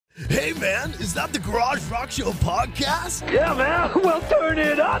Hey, man, is that the Garage Rock Show podcast? Yeah, man. Well, turn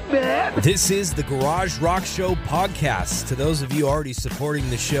it up, man. This is the Garage Rock Show podcast. To those of you already supporting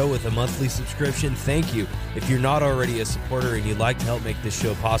the show with a monthly subscription, thank you. If you're not already a supporter and you'd like to help make this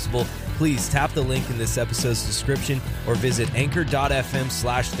show possible, please tap the link in this episode's description or visit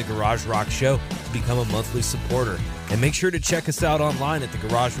anchor.fm/The Garage Rock Show to become a monthly supporter. And make sure to check us out online at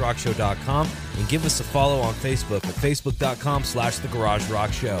thegaragerockshow.com and give us a follow on Facebook at facebook.com/The Garage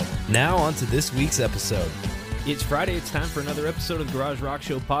Rock Show. Now on to this week's episode. It's Friday. It's time for another episode of the Garage Rock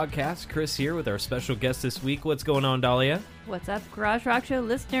Show podcast. Chris here with our special guest this week. What's going on, Dahlia? What's up, Garage Rock Show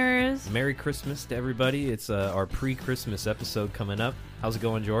listeners? Merry Christmas to everybody. It's our pre-Christmas episode coming up. How's it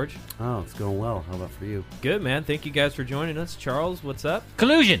going, George? Oh, it's going well. How about for you? Good, man. Thank you guys for joining us. Charles, what's up?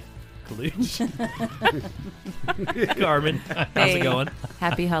 Collusion. Carmen, how's it going?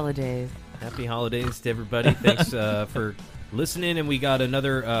 Happy holidays. Happy holidays to everybody. Thanks for listening. And we got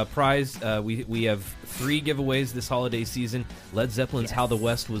another prize. We have 3 giveaways this holiday season. Led Zeppelin's How the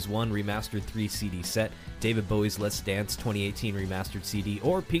West Was Won remastered 3 CD set. David Bowie's Let's Dance 2018 remastered CD.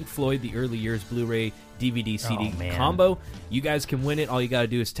 Or Pink Floyd The Early Years Blu-ray DVD CD combo. You guys can win it. All you got to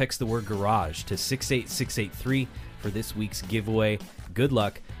do is text the word garage to 68683 for this week's giveaway. Good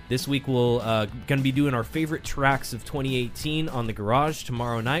luck. This week we'll going to be doing our favorite tracks of 2018 on the Garage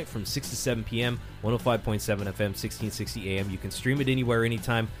tomorrow night from 6 to 7 p.m. 105.7 FM, 1660 AM. You can stream it anywhere,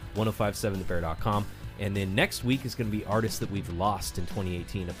 anytime. 1057thebear.com. And then next week is going to be artists that we've lost in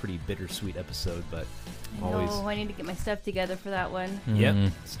 2018. A pretty bittersweet episode, but always. Oh, I need to get my stuff together for that one.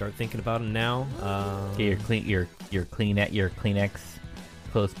 Yep. Start thinking about them now. Get your Kleenex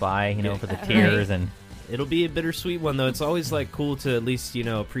close by, for the tears and. It'll be a bittersweet one, though. It's always cool to at least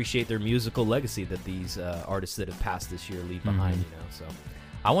appreciate their musical legacy that these artists that have passed this year leave behind. So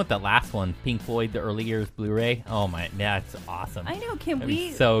I want that last one, Pink Floyd, the Early Years Blu-ray. Oh my, that's awesome. I know. Can That'd we?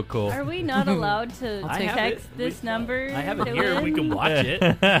 be so cool. Are we not allowed to I have text it. this number? I have it to here. win? We can watch it.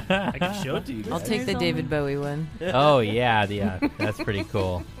 I can show it to you guys. I'll take the David Bowie one. Oh yeah, that's pretty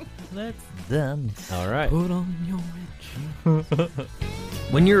cool. Let's dance. All right. Put on your red shoes.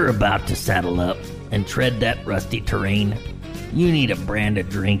 When you're about to saddle up and tread that rusty terrain, you need a brand of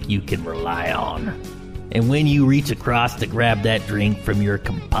drink you can rely on. And when you reach across to grab that drink from your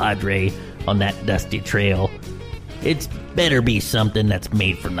compadre on that dusty trail, it's better be something that's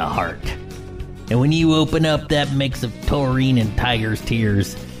made from the heart. And when you open up that mix of taurine and tiger's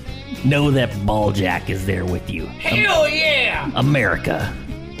tears, know that Balljack is there with you. Hell yeah! America.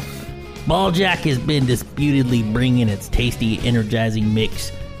 Balljack has been disputedly bringing its tasty, energizing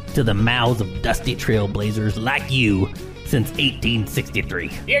mix to the mouths of dusty trailblazers like you since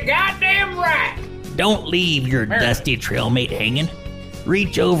 1863. You're goddamn right! Don't leave your dusty trailmate hanging.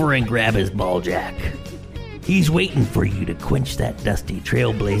 Reach over and grab his Balljack. He's waiting for you to quench that dusty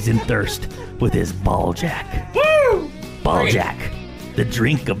trailblazing thirst with his Balljack. Woo! Balljack, the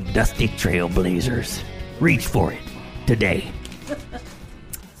drink of dusty trailblazers. Reach for it today.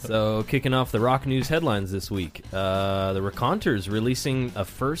 So, kicking off the rock news headlines this week, the Raconteurs releasing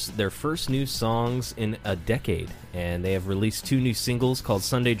their first new songs in a decade, and they have released 2 new singles called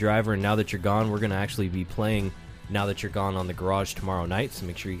Sunday Driver and Now That You're Gone. We're going to actually be playing Now That You're Gone on the Garage tomorrow night, so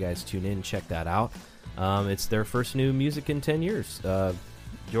make sure you guys tune in and check that out. It's their first new music in 10 years.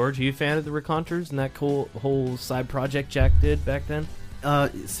 George, are you a fan of the Raconteurs and that cool whole side project Jack did back then?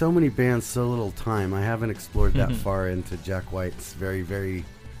 So many bands, so little time. I haven't explored that far into Jack White's very, very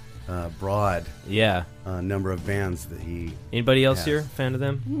broad number of bands that he. Anybody else has. here fan of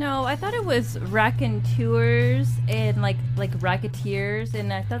them? No, I thought it was Raconteurs and like Racketeers,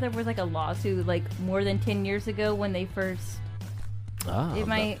 and I thought there was a lawsuit more than 10 years ago when they first.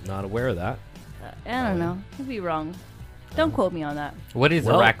 I'm not aware of that. I don't know. Could be wrong. Don't quote me on that. What is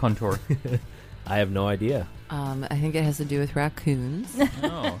a raconteur? I have no idea. I think it has to do with raccoons.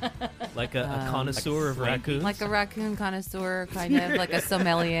 Oh. Like a connoisseur of raccoons? Like a raccoon connoisseur, kind of like a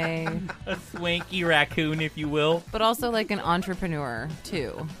sommelier. A swanky raccoon, if you will. But also like an entrepreneur,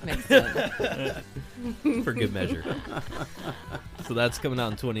 too. Mixed in. For good measure. So that's coming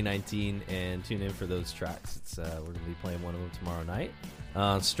out in 2019, and tune in for those tracks. We're going to be playing one of them tomorrow night.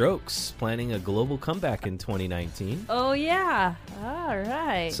 Strokes planning a global comeback in 2019. Oh, yeah. All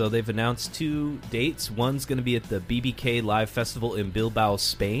right. So they've announced 2 dates. One's going to be at the BBK Live Festival in Bilbao,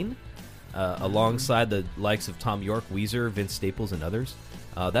 Spain, alongside the likes of Tom York, Weezer, Vince Staples, and others.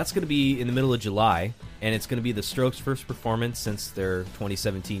 That's going to be in the middle of July, and it's going to be the Strokes' first performance since their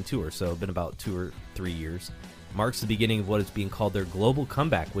 2017 tour, so it's been about 2 or 3 years. Marks the beginning of what is being called their global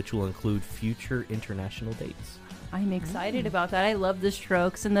comeback, which will include future international dates. I'm excited about that. I love the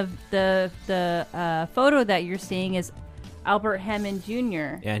Strokes, and the photo that you're seeing is Albert Hammond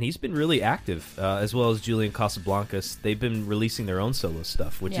Jr. And he's been really active, as well as Julian Casablancas. They've been releasing their own solo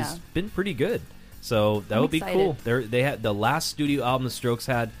stuff, which has been pretty good. So that would be cool. They had the last studio album the Strokes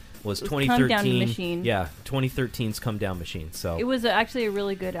had was 2013. Come Down Machine. Yeah, 2013's Come Down Machine. So it was actually a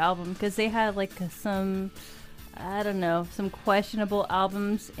really good album because they had like some, I don't know, some questionable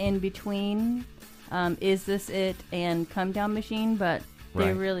albums in between. Is This It and Come Down Machine, but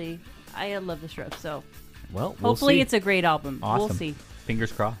they really, I love the Strokes. So we'll hopefully see. It's a great album. Awesome. We'll see.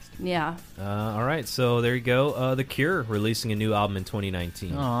 Fingers crossed. Yeah. All right, so there you go. The Cure releasing a new album in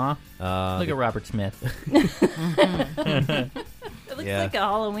 2019. Aw. Look at Robert Smith. It looks like a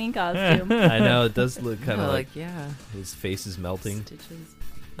Halloween costume. I know, it does look kind of like his face is melting. Stitches.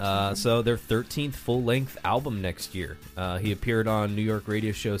 So their 13th full-length album next year. He appeared on New York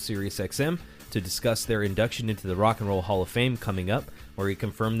radio show Sirius XM to discuss their induction into the Rock and Roll Hall of Fame coming up, where he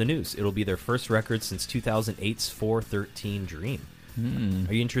confirmed the news. It'll be their first record since 2008's 413 Dream.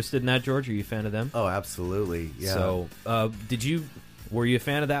 Are you interested in that, George? Are you a fan of them? Oh, absolutely. Yeah. So, were you a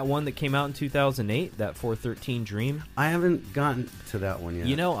fan of that one that came out in 2008, that 413 Dream? I haven't gotten to that one yet.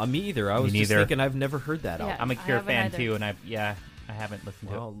 You know, me either. I was just thinking I've never heard that album. I'm a Cure fan too, and I haven't listened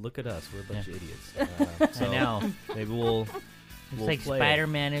to it. Well, look at us. We're a bunch of idiots. So I know. Maybe we'll It's like play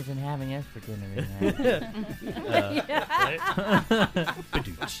Spider-Man isn't having us for dinner tonight.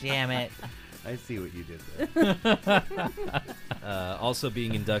 Damn it. I see what you did there. Also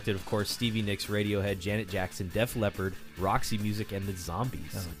being inducted, of course, Stevie Nicks, Radiohead, Janet Jackson, Def Leppard, Roxy Music, and the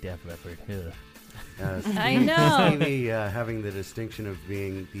Zombies. Oh, Def Leppard. I know. Stevie having the distinction of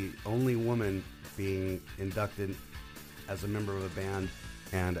being the only woman being inducted as a member of a band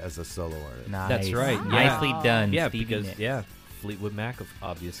and as a solo artist. Nice. That's right. Wow. Yeah. Nicely done, Yeah, Stevie because Nicks. Fleetwood Mac,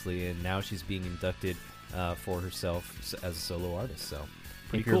 obviously, and now she's being inducted for herself as a solo artist. So,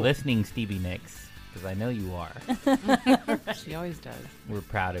 pretty If you're cool. listening, Stevie Nicks, because I know you are, She always does. we're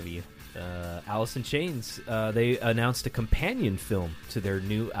proud of you. Alice in Chains, they announced a companion film to their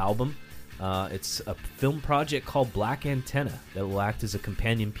new album. It's a film project called Black Antenna that will act as a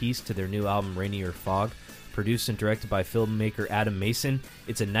companion piece to their new album Rainier Fog. Produced and directed by filmmaker Adam Mason,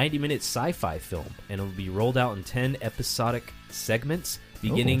 it's a 90-minute sci-fi film, and it will be rolled out in 10 episodic segments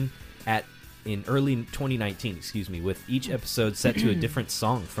beginning in early 2019, with each episode set to a different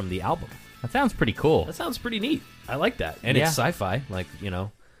song from the album. That sounds pretty cool. That sounds pretty neat. I like that. And it's sci-fi,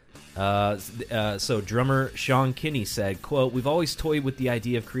 so drummer Sean Kinney said, quote, "We've always toyed with the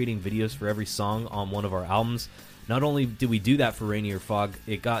idea of creating videos for every song on one of our albums. Not only did we do that for Rainier Fog,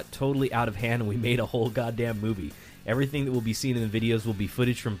 it got totally out of hand and we made a whole goddamn movie. Everything that will be seen in the videos will be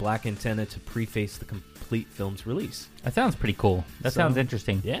footage from Black Antenna to preface the complete film's release." That sounds pretty cool. That sounds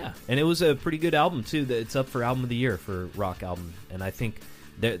interesting. Yeah, and it was a pretty good album, too. It's up for Album of the Year for Rock Album, and I think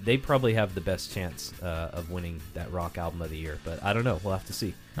they probably have the best chance of winning that Rock Album of the Year, but I don't know. We'll have to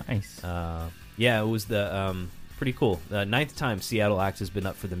see. Nice. It was the pretty cool. 9th time Seattle Act has been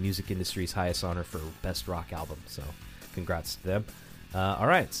up for the music industry's highest honor for Best Rock Album, so congrats to them. All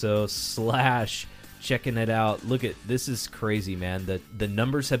right, so Slash, checking it out. Look at this, is crazy, man. The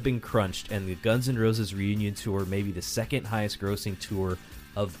numbers have been crunched, and the Guns N' Roses reunion tour may be the second highest grossing tour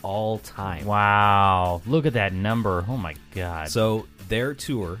of all time. Wow. Look at that number. Oh, my God. So their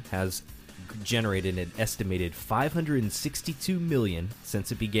tour has generated an estimated $562 million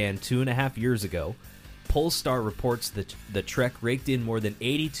since it began 2.5 years ago. Polestar reports that the Trek raked in more than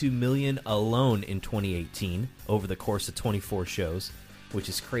 $82 million alone in 2018 over the course of 24 shows, which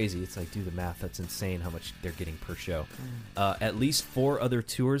is crazy. It's like, do the math. That's insane how much they're getting per show. At least 4 other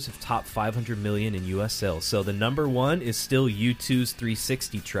tours have topped $500 million in U.S. sales. So the number one is still U2's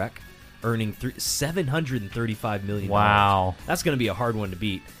 360 Trek, earning $735 million. Wow. That's going to be a hard one to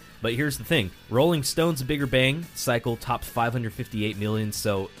beat. But here's the thing. Rolling Stone's Bigger Bang cycle topped $558 million,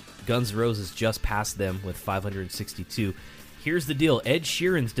 so Guns N' Roses just passed them with 562. Here's the deal. Ed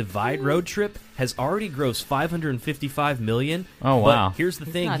Sheeran's Divide Road Trip has already grossed $555 million. Oh, wow. But here's the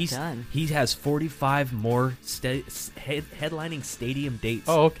thing. not done. He has 45 more headlining stadium dates.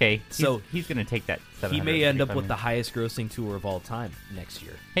 Oh, okay. So he's going to take that. He may end up with the $735 highest grossing tour of all time next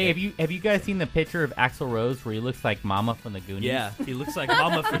year. Hey, have you guys seen the picture of Axl Rose where he looks like Mama from the Goonies? Yeah, he looks like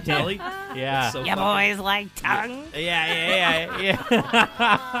Mama Fratelli. Yeah. So Ya boys like tongue. Yeah.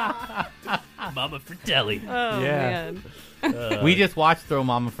 Mama Fratelli. Oh, Yeah. man. We just watched Throw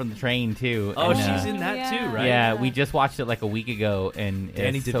Mama from the Train too. Oh, and, she's in that too, right? Yeah, we just watched it like a week ago, and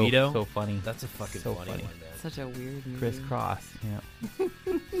Danny it's DeVito? so funny. That's a fucking So funny funny. one, man. Such a weird movie. Crisscross. Yeah.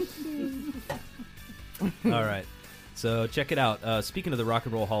 All right. So check it out. Speaking of the Rock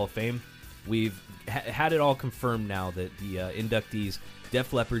and Roll Hall of Fame, we've had it all confirmed now that the inductees,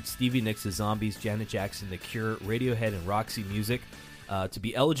 Def Leppard, Stevie Nicks, The Zombies, Janet Jackson, The Cure, Radiohead, and Roxy Music, to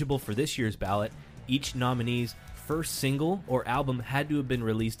be eligible for this year's ballot, each nominee's first single or album had to have been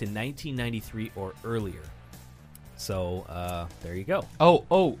released in 1993 or earlier. So there you go.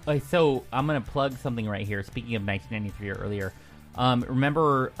 So I'm going to plug something right here. Speaking of 1993 or earlier,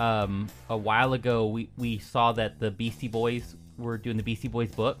 remember a while ago we saw that the Beastie Boys were doing the Beastie Boys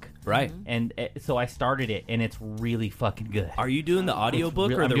book. Right. And so I started it, and it's really fucking good. Are you doing the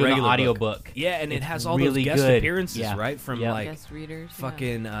audiobook or I'm the doing regular audiobook? Yeah, and it has all really those guest good. appearances, right? From like guest readers,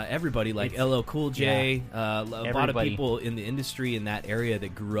 fucking everybody, like LL Cool J, a lot of people in the industry in that area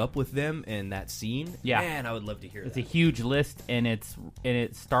that grew up with them and that scene. Yeah. Man, I would love to hear It's that. a huge list, and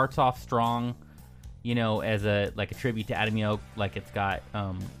it starts off strong, you know, as a tribute to Adam Yauch. Like it's got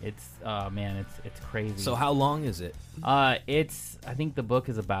it's crazy. So how long is it? I think the book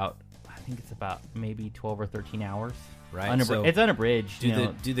is about maybe 12 or 13 hours. Right. So it's unabridged.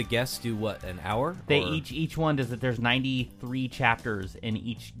 Do the guests do what, an hour? They or? each one does it. There's 93 chapters, and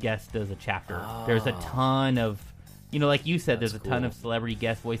each guest does a chapter. There's a ton of, like you said, That's there's a ton cool. of celebrity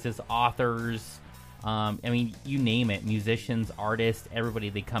guest voices, authors. I mean, you name it, musicians, artists, everybody.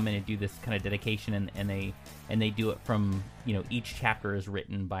 They come in and do this kind of dedication, and they do it from each chapter is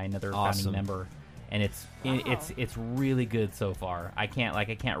written by another founding member, and it's really good so far. I can't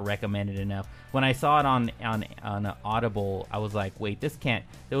recommend it enough. When I saw it on Audible, I was like, wait, this can't.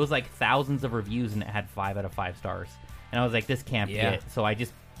 There was like thousands of reviews, and it had 5 out of 5 stars, and I was like, this can't be it. So I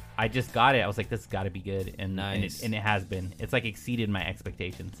just got it. I was like, this has got to be good, and nice. and it has been. It's like exceeded my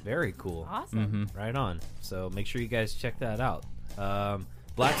expectations. Very cool. Awesome. Right on. So make sure you guys check that out.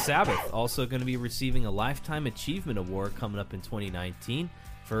 Black Sabbath also going to be receiving a Lifetime Achievement Award coming up in 2019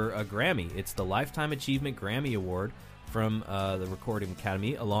 for a Grammy. It's the Lifetime Achievement Grammy Award from the Recording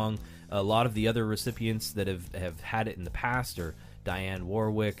Academy, along a lot of the other recipients that have had it in the past are Dionne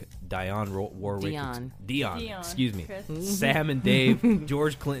Warwick, excuse me, Sam and Dave,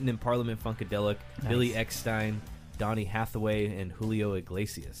 George Clinton and Parliament Funkadelic, Billy Eckstein, Donny Hathaway, and Julio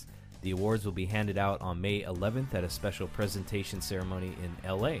Iglesias. The awards will be handed out on May 11th at a special presentation ceremony in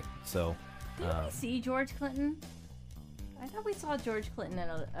L.A. So, Did we see George Clinton? I thought we saw George Clinton at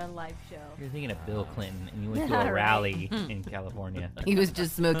a live show. You're thinking of Bill Clinton, and you went to a rally in California. He was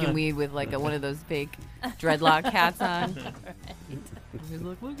just smoking weed with like one of those fake dreadlock hats on. He was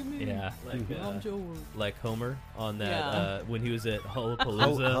like, look at me. Yeah. I'm George. like Homer on that Yeah. When he was at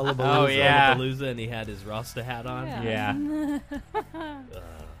Hullapalooza. Oh, yeah. Hullapalooza, and he had his Rasta hat on. Yeah.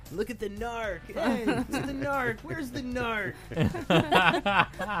 Look at the narc. Hey, it's the narc. Where's the narc?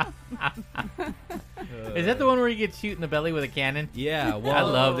 Is that the one where he gets shot in the belly with a cannon? Yeah, well, I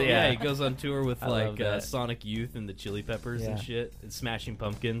love it. Yeah, Yeah, he goes on tour with I love like that. Sonic Youth and the Chili Peppers and Yeah. shit, and Smashing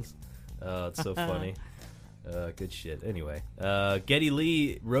Pumpkins. It's so funny. Good shit. Anyway, Geddy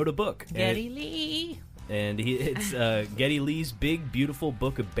Lee wrote a book. Lee. And it's Geddy Lee's Big Beautiful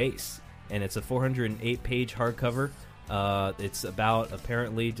Book of Bass, and it's a 408-page hardcover. It's about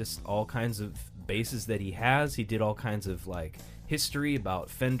apparently just all kinds of basses that he has. He did all kinds of like history about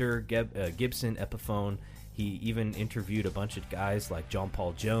Fender, Gibson, Epiphone. He even interviewed a bunch of guys like John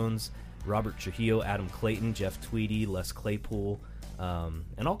Paul Jones, Robert Trujillo, Adam Clayton, Jeff Tweedy, Les Claypool,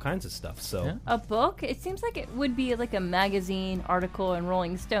 and all kinds of stuff. So Yeah. A book? It seems like it would be like a magazine article in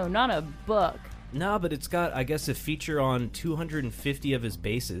Rolling Stone, not a book. no, but it's got, I guess, a feature on 250 of his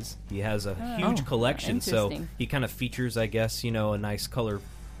basses. He has a huge collection, so interesting. he kind of features, I guess, a nice color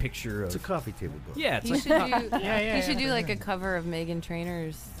picture of. It's a coffee table book. Yeah, it's He like should do. Yeah, He should do like a cover of Meghan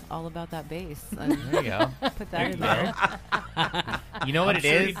Trainor's "All About That Bass." And There you go. put that in there. You know what I'm it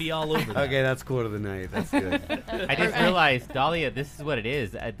sure is? he'd be all over that. Okay, that's quote of the night. That's good. I just realized, Dahlia, this is what it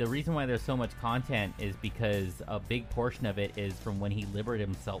is. The reason why there's so much content is because a big portion of it is from when he liberated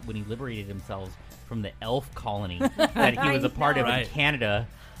himself from the elf colony that he was a part of in Right. Canada.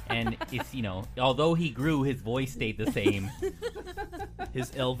 And it's, although he grew, his voice stayed the same.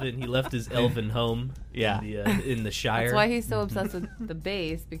 He left his elven home Yeah. in the Shire. That's why he's so obsessed with the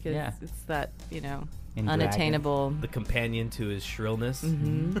bass, because Yeah. it's that And unattainable. the companion to his shrillness.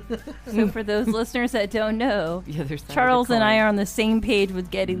 So for those listeners that don't know, The other side of the Charles and I coin. are on the same page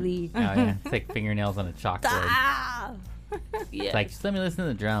with Geddy Lee. Oh, yeah. It's like fingernails on a chalkboard. Yeah. It's like, just let me listen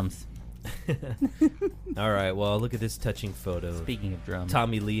to the drums. All right, well, look at this touching photo. Speaking of drums.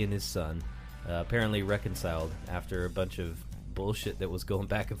 Tommy Lee and his son apparently reconciled after a bunch of bullshit that was going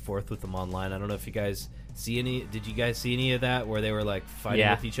back and forth with them online. I don't know if you guys did you guys see any of that where they were like fighting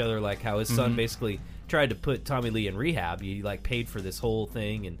Yeah. with each other, like how his son basically tried to put Tommy Lee in rehab. He like paid for this whole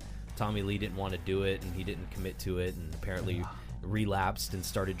thing, and Tommy Lee didn't want to do it, and he didn't commit to it, and apparently relapsed and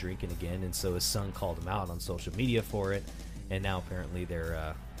started drinking again, and so his son called him out on social media for it, and now apparently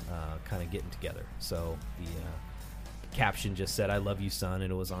they're kind of getting together. So the caption just said, "I love you, son,"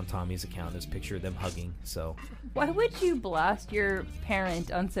 and it was on Tommy's account. There's a picture of them hugging. So why would you blast your parent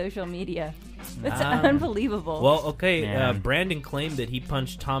on social media? That's unbelievable. Well, okay, Brandon claimed that he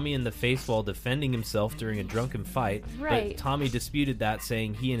punched Tommy in the face while defending himself during a drunken fight. Right. But Tommy disputed that,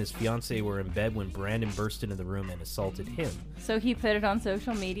 saying he and his fiancée were in bed when Brandon burst into the room and assaulted him. So he put it on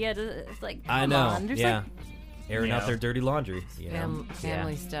social media. It's like, I know. on. There's yeah. like, airing out their dirty laundry.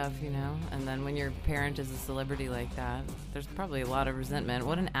 Family stuff, and then when your parent is a celebrity like that, there's probably a lot of resentment.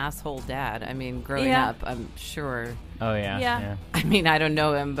 What an asshole dad. I mean, growing up, I'm sure. Oh, yeah. I mean, I don't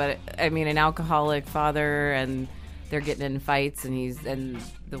know him, but I mean, an alcoholic father, and they're getting in fights, and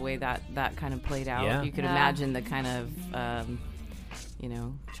the way that kind of played out, you could imagine the kind of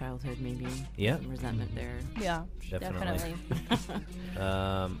childhood maybe resentment there. Yeah, definitely.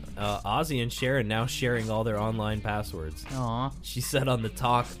 Ozzy and Sharon now sharing all their online passwords. Aww. She said on the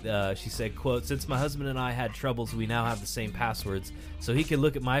talk, she said, quote, "Since my husband and I had troubles, we now have the same passwords, so he can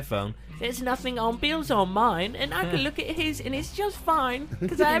look at my phone. There's nothing on Bill's on mine, and I can look at his, and it's just fine,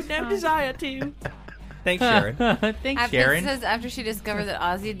 because I have no desire to." Thanks, Sharon. Thanks, Sharon. It says after she discovered that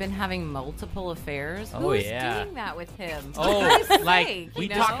Ozzy had been having multiple affairs. Oh, Who's yeah. doing that with him? Oh, like, sake, we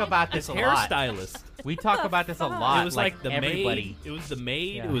talk about this a lot. Hairstylist. We talk about this a lot. It was like the everybody. maid. It was the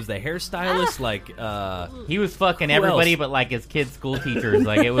maid. Yeah. It was the hairstylist. Like he was fucking everybody, else? But like his kids' school teachers.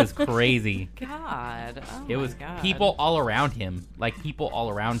 Like it was crazy. God, it was people all around him. Like people all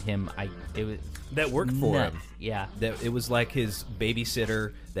around him. It was that worked for him. Yeah, that it was like his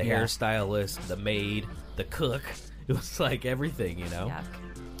babysitter, the hairstylist, the maid, the cook. It was like everything, Yuck.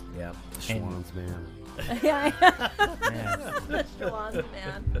 Yeah. Schwann's man. The Schwann's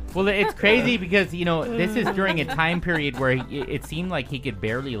man. Well, it's crazy because this is during a time period where it seemed like he could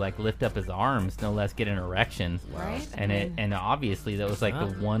barely like lift up his arms, no less get an erection. Right. And obviously that was like the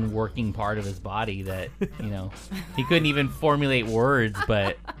one working part of his body that he couldn't even formulate words,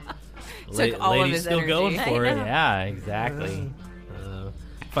 but took all of his still energy. going for it. Yeah, exactly.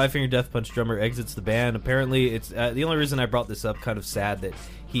 Five Finger Death Punch drummer exits the band. Apparently, it's the only reason I brought this up. Kind of sad that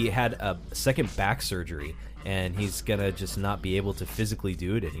he had a second back surgery, and he's gonna just not be able to physically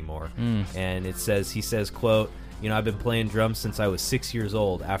do it anymore. And he says, quote, "I've been playing drums since I was 6 years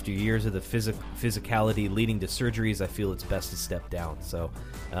old. After years of the physicality leading to surgeries, I feel it's best to step down." So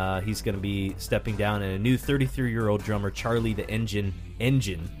he's going to be stepping down, and a new 33-year-old drummer, Charlie the Engine,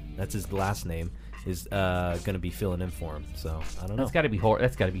 that's his last name, is going to be filling in for him. So I don't know. That's got to be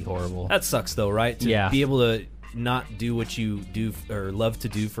horrible. That sucks though, right? To be able to not do what you do or love to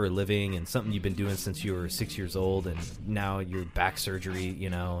do for a living, and something you've been doing since you were 6 years old, and now your back surgery.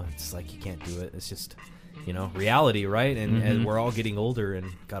 It's like you can't do it. It's just reality, right? And we're all getting older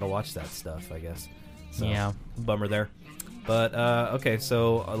and got to watch that stuff, I guess. So, bummer there. But, okay,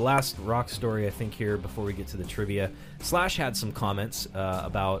 so last rock story, I think, here before we get to the trivia. Slash had some comments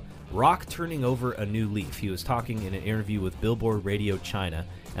about rock turning over a new leaf. He was talking in an interview with Billboard Radio China,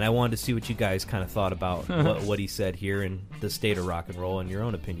 and I wanted to see what you guys kind of thought about what he said here and the state of rock and roll and your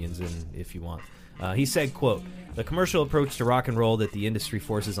own opinions, and if you want. He said, quote, "The commercial approach to rock and roll that the industry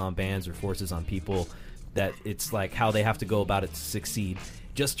forces on bands or forces on people, that it's like how they have to go about it to succeed,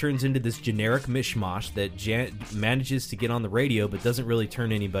 just turns into this generic mishmash that manages to get on the radio but doesn't really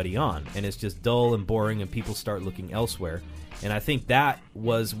turn anybody on, and it's just dull and boring, and people start looking elsewhere." And I think that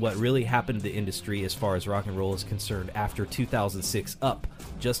was what really happened to the industry as far as rock and roll is concerned after 2006 up,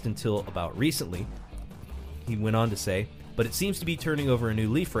 just until about recently. He went on to say, "But it seems to be turning over a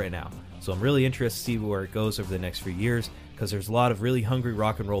new leaf right now, so I'm really interested to see where it goes over the next few years, because there's a lot of really hungry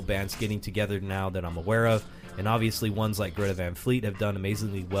rock and roll bands getting together now that I'm aware of. And obviously ones like Greta Van Fleet have done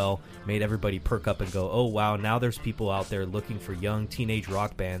amazingly well, made everybody perk up and go, oh, wow, now there's people out there looking for young teenage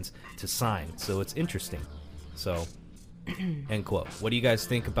rock bands to sign. So it's interesting." So, end quote. What do you guys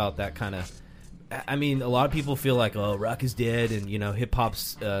think about that kind of... I mean, a lot of people feel like, oh, rock is dead, and,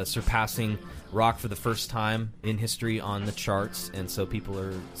 hip-hop's surpassing rock for the first time in history on the charts. And so people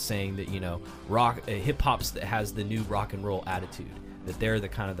are saying that, rock hip-hop's that has the new rock and roll attitude, that they're the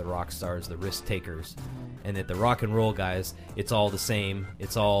kind of the rock stars, the risk takers, and that the rock and roll guys, it's all the same.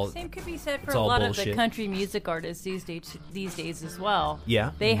 It's all same could be said for a lot bullshit. of the country music artists these days as well. Yeah,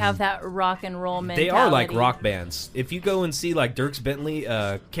 they have that rock and roll mentality. They are like rock bands. If you go and see like Dierks Bentley,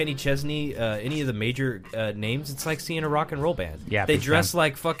 Kenny Chesney, any of the major names, it's like seeing a rock and roll band. Yeah, they dress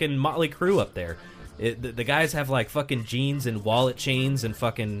like fucking Motley Crue up there. The guys have like fucking jeans and wallet chains and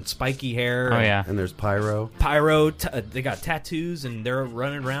fucking spiky hair. Oh yeah, and there's pyro. They got tattoos and they're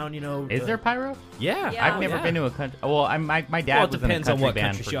running around. Is there pyro? Yeah, I've never been to a country. Well, my dad. Well, it was depends in a on what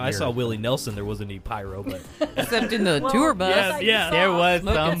band country show. I saw Willie Nelson. There wasn't any pyro, but except in the tour bus. Yeah, there was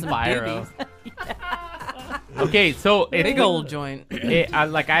some pyro. Okay, so big old joint. I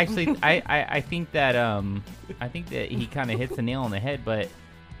think that he kind of hits the nail on the head, but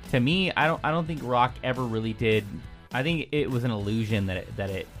to me, I don't think rock ever really did. I think it was an illusion that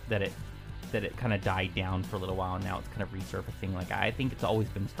it kind of died down for a little while, and now it's kind of resurfacing. Like, I think it's always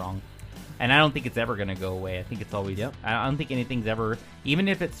been strong, and I don't think it's ever going to go away. I think it's always. Yep. I don't think anything's ever, even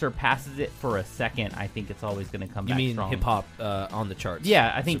if it surpasses it for a second, I think it's always going to come back strong. You mean hip hop on the charts?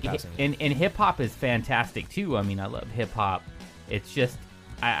 Yeah, I think, and hip hop is fantastic too. I mean, I love hip hop. It's just,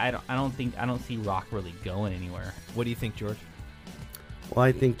 I don't see rock really going anywhere. What do you think, George? Well,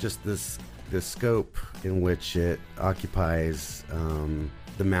 I think just the scope in which it occupies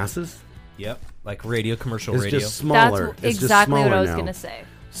the masses. Yep, like radio, commercial radio. It's just smaller. That's exactly what I was going to say.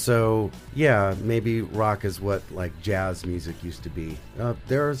 So, yeah, maybe rock is what like jazz music used to be.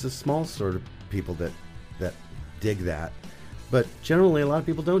 There's a small sort of people that dig that. But generally, a lot of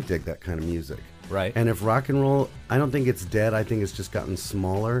people don't dig that kind of music. Right. And if rock and roll, I don't think it's dead. I think it's just gotten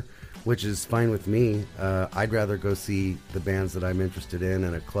smaller, which is fine with me. I'd rather go see the bands that I'm interested in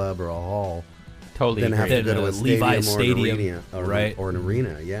a club or a hall than have to go to a stadium or an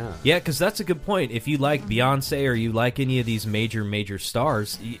arena. Yeah. Yeah, because that's a good point. If you like Beyonce or you like any of these major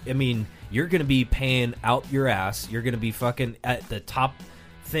stars, I mean, you're going to be paying out your ass. You're going to be fucking at the top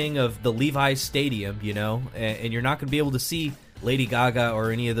thing of the Levi's Stadium, you know, and you're not going to be able to see Lady Gaga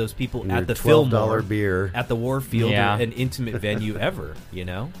or any of those people and at the $12 beer at the Warfield or an intimate venue ever, you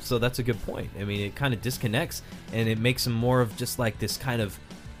know. So that's a good point. I mean, it kind of disconnects and it makes them more of just like this kind of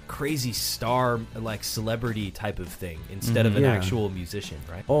crazy star, like celebrity type of thing instead of an actual musician,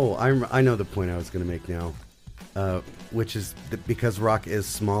 right? Oh, I know the point I was going to make now, which is that because rock is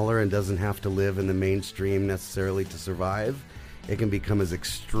smaller and doesn't have to live in the mainstream necessarily to survive, it can become as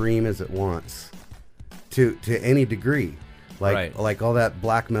extreme as it wants to any degree. Like all that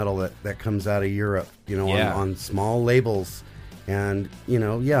black metal that comes out of Europe, you know, on small labels, and you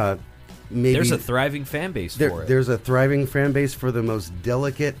know, maybe there's a thriving fan base for it. There's a thriving fan base for the most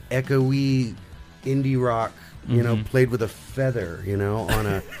delicate, echoey indie rock, you know, played with a feather, you know, on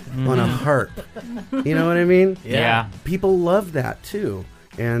a harp. You know what I mean? Yeah. People love that too,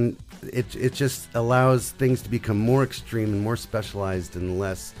 and it just allows things to become more extreme and more specialized and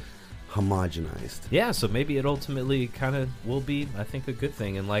less homogenized. Yeah, so maybe it ultimately kind of will be, I think, a good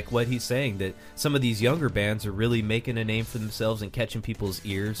thing. And like what he's saying, that some of these younger bands are really making a name for themselves and catching people's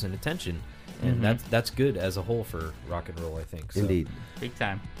ears and attention. And that's good as a whole for rock and roll, I think. So. Indeed. Big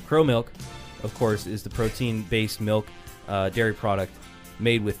time. Crow milk, of course, is the protein-based milk dairy product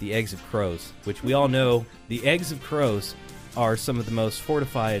made with the eggs of crows, which we all know the eggs of crows are some of the most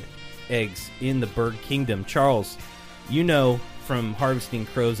fortified eggs in the bird kingdom. Charles, you know from harvesting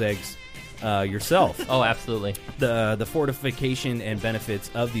crow's eggs yourself. Oh, absolutely. The fortification and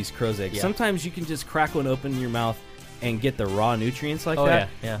benefits of these crow's eggs. Yeah. Sometimes you can just crack one open in your mouth and get the raw nutrients like that.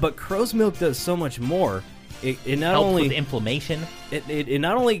 Yeah. But crow's milk does so much more. It not helps only with inflammation. It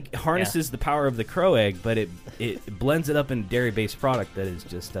not only harnesses the power of the crow egg, but it blends it up in a dairy-based product that is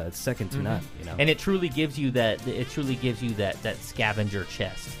just second to none. You know, and it truly gives you that. It truly gives you that scavenger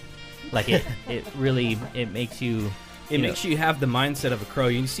chest. Like it really makes you. It makes you have the mindset of a crow.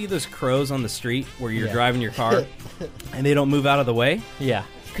 You see those crows on the street where you're driving your car, and they don't move out of the way. Yeah.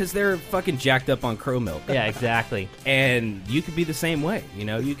 Because they're fucking jacked up on crow milk. Yeah, exactly. And you could be the same way. You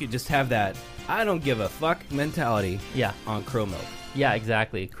know, you could just have that I don't give a fuck mentality on crow milk. Yeah,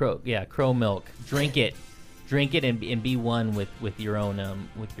 exactly. Crow milk. Drink it and be one with your own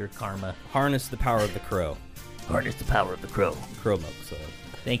with your karma. Harness the power of the crow. Harness the power of the crow. Crow milk. So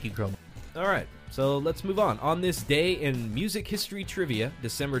thank you, crow milk. All right. So let's move on. On this day in music history trivia,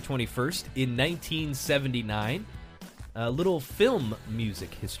 December 21st, in 1979, a little film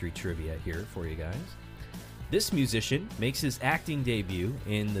music history trivia here for you guys. This musician makes his acting debut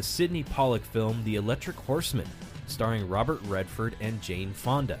in the Sidney Pollack film The Electric Horseman, starring Robert Redford and Jane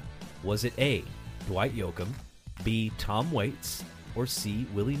Fonda. Was it A, Dwight Yoakam, B, Tom Waits, or C,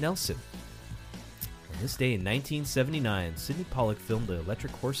 Willie Nelson? On this day in 1979, Sidney Pollack filmed The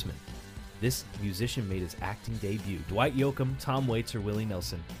Electric Horseman. This musician made his acting debut. Dwight Yoakam, Tom Waits, or Willie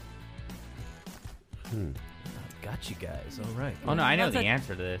Nelson? Got you guys. All right. Oh, no, I know the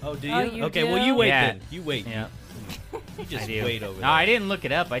answer to this. Oh, do you? Oh, you okay, do? well, you wait Yeah. then. You wait. Yeah. You just wait over there. No, I didn't look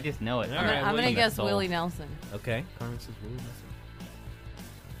it up. I just know it. All right, I'm going to guess Soul. Willie Nelson. Okay. Carmen says Willie Nelson.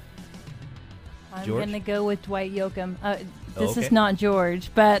 I'm George? gonna go with Dwight Yoakam. This Okay. is not George,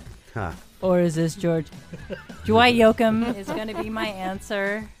 but Huh. or is this George? Dwight Yoakam is gonna be my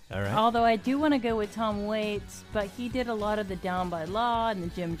answer. All right. Although I do want to go with Tom Waits, but he did a lot of the Down by Law and the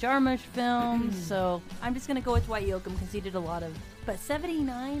Jim Jarmusch films, so I'm just gonna go with Dwight Yoakam because he did a lot of. But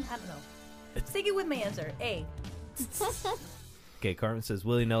 79, I don't know. Sticking with my answer, A. Okay, Carmen says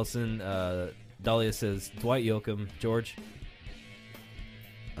Willie Nelson. Dahlia says Dwight Yoakam. George?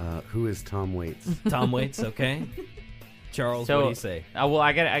 Who is Tom Waits? Tom Waits, okay. Charles, what do you say? Well,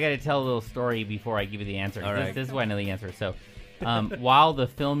 I gotta tell a little story before I give you the answer. All right. This is why I know the answer. So, while the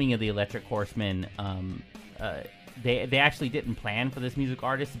filming of the Electric Horseman, they actually didn't plan for this music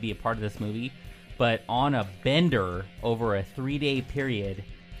artist to be a part of this movie, but on a bender over a 3-day period,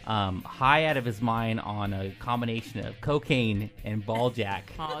 high out of his mind on a combination of cocaine and ball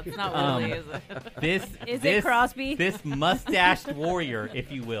jack. Oh, it's not really, is it? Is it Crosby? This mustached warrior,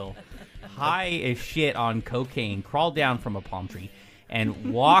 if you will, high as shit on cocaine, crawled down from a palm tree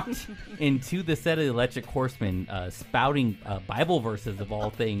and walked into the set of the Electric Horseman, spouting Bible verses of all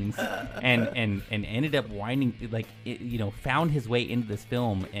things, and ended up winding, found his way into this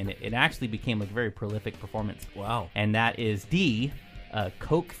film, and it actually became a very prolific performance. Wow. And that is D,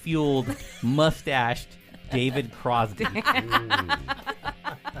 coke-fueled, mustached David Crosby.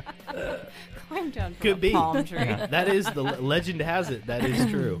 Climb down from Could a be. palm tree. That is, the legend has it. That is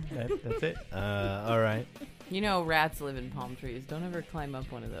true. That's it. All right. You know, rats live in palm trees. Don't ever climb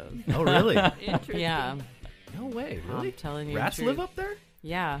up one of those. Oh, really? Yeah, No way. Really? I'm telling you. the Rats truth. live up there?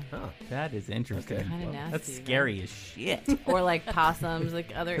 Yeah, Huh. That is interesting. Okay. kind of Well, nasty. That's man. scary as shit. Or like possums,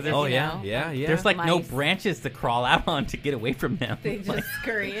 like other. Oh, you yeah. know, Yeah, yeah. There's like no Mice. branches to crawl out on to get away from them. They just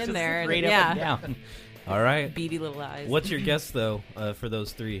scurry in Just there. And, straight up yeah, and down. All right. beady little eyes. What's your guess, though, for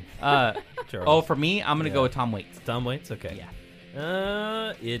those three? Oh, Charles? for me, I'm gonna Yeah. go with Tom Waits. Tom Waits? Okay. Yeah.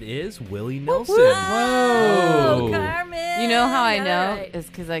 It is Willie Nelson. Oh, Whoa. Carmen! You know how I Got it know? right. Is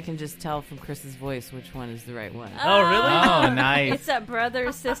because I can just tell from Chris's voice which one is the right one. Oh, really? Oh, nice. It's a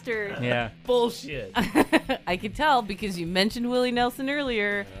brother sister. Yeah. Bullshit. I could tell because you mentioned Willie Nelson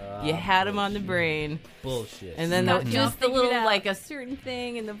earlier. You had him on the brain, Bullshit. and then Not just the figured little out. like a certain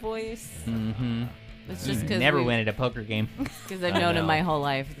thing in the voice. Mm-hmm. It's just because Never win at a poker game. because I've I known know. him my whole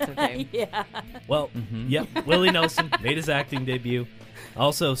life. It's okay. Yeah. Well, Mhm. yep, Willie Nelson made his acting debut.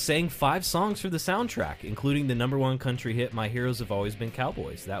 Also sang 5 songs for the soundtrack, including the #1 country hit "My Heroes Have Always Been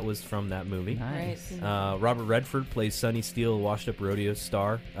Cowboys." That was from that movie. Nice. Right. Robert Redford plays Sonny Steele, a washed-up rodeo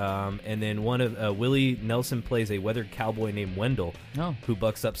star. And then one of Willie Nelson plays a weathered cowboy named Wendell, Oh. who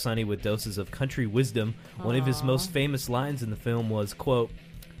bucks up Sonny with doses of country wisdom. One of his Aw. most famous lines in the film was, quote,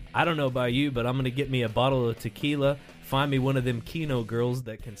 "I don't know about you, but I'm going to get me a bottle of tequila, find me one of them Keno girls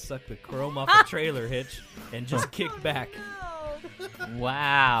that can suck the chrome off a trailer hitch, and just kick back."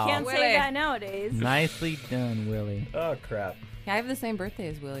 Wow. Can't Willie. say that nowadays. Nicely done, Willie. Oh, crap. Yeah, I have the same birthday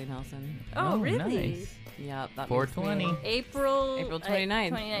as Willie Nelson. Oh, really? Nice. Yeah, that 420. makes me- April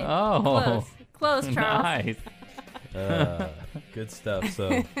 29th. 29th. Oh. Close, Charles. Nice. Good stuff.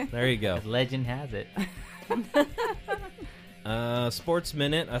 So, there you go. As legend has it. Sports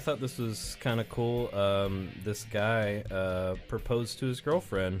Minute. I thought this was kind of cool. This guy proposed to his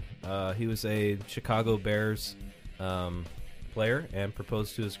girlfriend. He was a Chicago Bears player and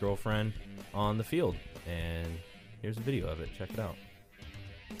proposed to his girlfriend on the field. And here's a video of it. Check it out.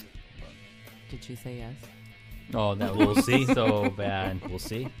 Did she say yes? Oh, that We'll was see. so bad. We'll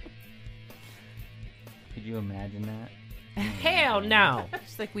see. Could you imagine that? Hell no!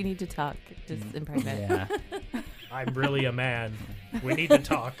 She's like, we need to talk. Just in private. Yeah. I'm really a man. We need to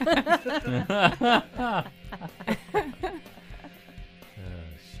talk. Oh,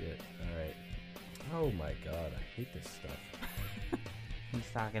 shit. All right. Oh, my God. I hate this stuff. He's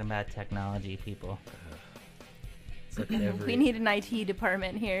talking about technology, people. It's like every... We need an IT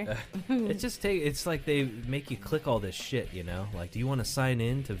department here. It's like they make you click all this shit, you know? Like, do you want to sign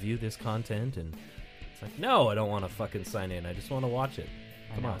in to view this content? And it's like, no, I don't want to fucking sign in. I just want to watch it.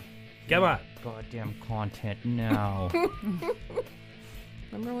 Come on. Come on. Goddamn content now.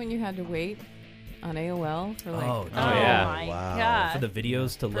 Remember when you had to wait on AOL for like Oh, yeah. my Wow. God. for the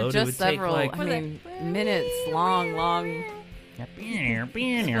videos to for load, it just would several, take like... I mean, minutes long, like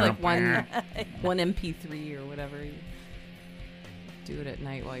one MP3 or whatever. You do it at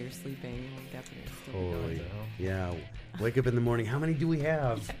night while you're sleeping. Like after you're still Holy, going. yeah. Wake up in the morning. How many do we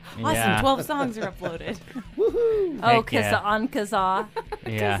have? Awesome, Yeah. 12 songs are uploaded. Oh, Heck yeah. on Kazaa.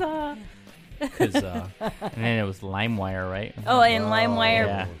 Yeah. Kazaa. Because, And then it was LimeWire, right? Oh, and LimeWire.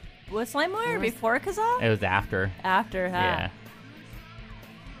 Yeah. Was LimeWire before Kazaa? It was after. After, huh? Yeah.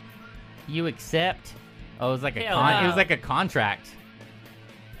 You accept? Oh, it was like a Hell it no. was like a contract.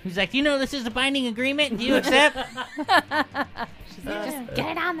 He's like, you know this is a binding agreement? Do you accept? She's like, just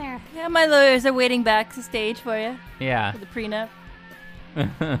get it on there. Yeah, my lawyers are waiting backstage for you Yeah. for the prenup.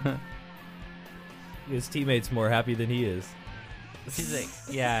 His teammate's more happy than he is. She's like,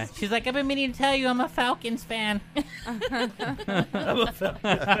 yeah. She's like, I've been meaning to tell you I'm a Falcons fan.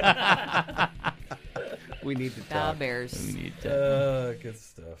 We need to The talk. Bears. Good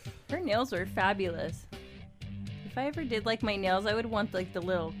stuff. Her nails are fabulous. If I ever did like my nails, I would want like the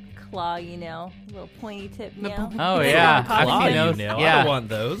little clawy nail, little pointy tip nail. Oh, yeah. Claw I've seen you those. nail. I Yeah. don't want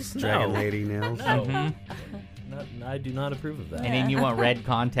those. Dragon No. lady nails. No. I do not approve of that. And then you want red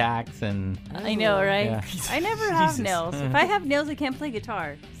contacts and... I know, right? Yeah. I never have Jesus. nails. If I have nails, I can't play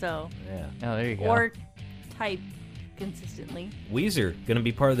guitar. So, Yeah. Oh, there you go. or type consistently. Weezer going to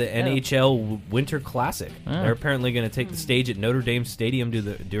be part of the NHL Winter Classic. Oh. They're apparently going to take the stage at Notre Dame Stadium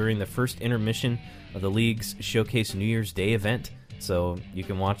during the first intermission of the league's Showcase New Year's Day event. So you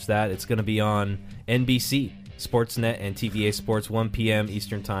can watch that. It's going to be on NBC, Sportsnet, and TVA Sports, 1 p.m.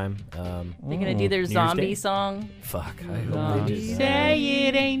 Eastern Time. They're going to do their Year's zombie Day. song. Fuck, I hope they do that. Say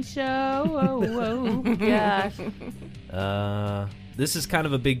it ain't so. Oh, oh. Gosh. This is kind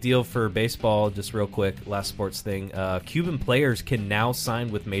of a big deal for baseball. Just real quick, last sports thing. Cuban players can now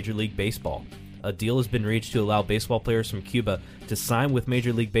sign with Major League Baseball. A deal has been reached to allow baseball players from Cuba to sign with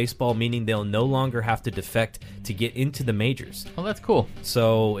Major League Baseball, meaning they'll no longer have to defect to get into the majors. Well, that's cool.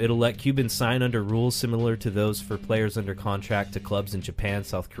 So it'll let Cubans sign under rules similar to those for players under contract to clubs in Japan,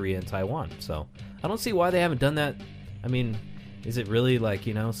 South Korea, and Taiwan. So I don't see why they haven't done that. I mean, is it really still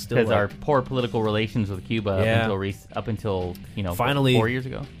Because like, our poor political relations with Cuba Yeah. up until Finally- 4 years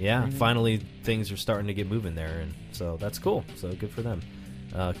ago. Yeah, finally things are starting to get moving there, and so that's cool. So good for them.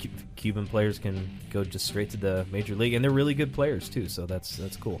 Cuban players can go just straight to the major league, and they're really good players too. So that's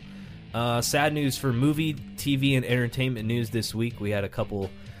cool. Sad news for movie, TV, and entertainment news this week. We had a couple.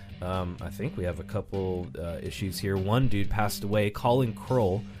 I think we have a couple issues here. One dude passed away. Colin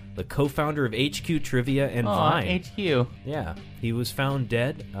Kroll, the co-founder of HQ Trivia and Vine. HQ. Yeah, he was found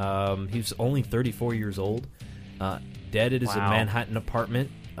dead. He was only 34 years old. Dead at his Wow. Manhattan apartment.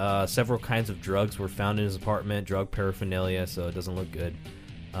 Several kinds of drugs were found in his apartment, drug paraphernalia, so it doesn't look good.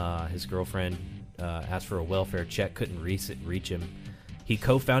 His girlfriend asked for a welfare check, couldn't reach him. He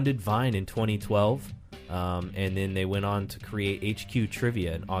co-founded Vine in 2012, and then they went on to create HQ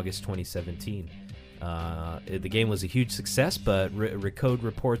Trivia in August 2017. The game was a huge success, but Recode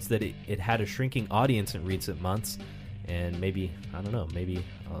reports that it had a shrinking audience in recent months, and maybe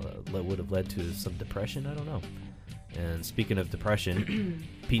would have led to some depression. I don't know. And speaking of depression,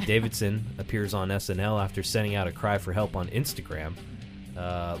 Pete Davidson appears on SNL after sending out a cry for help on Instagram.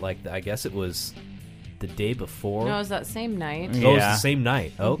 I guess it was the day before. No, it was that same night. Oh, it was the same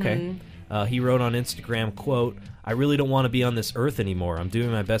night. Oh, okay. He wrote on Instagram, quote, "I really don't want to be on this earth anymore. I'm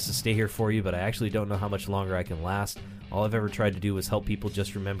doing my best to stay here for you, but I actually don't know how much longer I can last. All I've ever tried to do was help people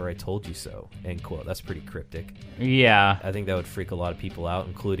just remember I told you so." End quote. That's pretty cryptic. Yeah. I think that would freak a lot of people out,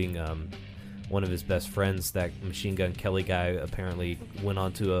 including one of his best friends, that Machine Gun Kelly guy, apparently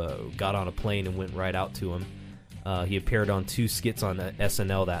got on a plane and went right out to him. He appeared on 2 skits on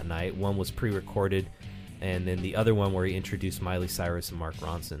SNL that night. One was pre-recorded, and then the other one where he introduced Miley Cyrus and Mark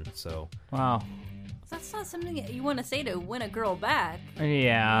Ronson. So Wow. That's not something that you want to say to win a girl back.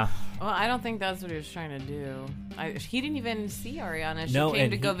 Yeah. Well, I don't think that's what he was trying to do. He didn't even see Ariana. She No, came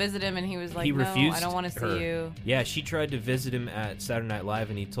and to go visit him, and he was like, he "No, refused I don't want to her. see you." Yeah, she tried to visit him at Saturday Night Live,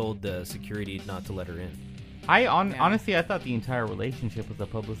 and he told the security not to let her in. Honestly, I thought the entire relationship was a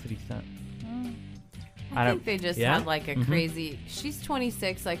publicity stunt. I think they just Yeah? had like a crazy. She's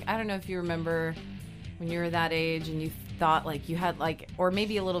 26. Like, I don't know if you remember when you were that age and you thought like you had like, or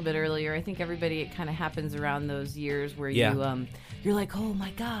maybe a little bit earlier. I think everybody, it kind of happens around those years where you're like, oh my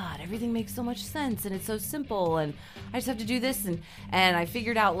God, everything makes so much sense and it's so simple and I just have to do this and I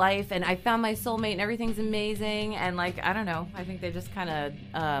figured out life and I found my soulmate and everything's amazing and like, I don't know. I think they just kind of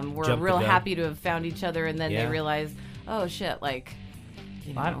were Jumped the real gun. happy to have found each other and then Yeah. they realized, oh shit, like.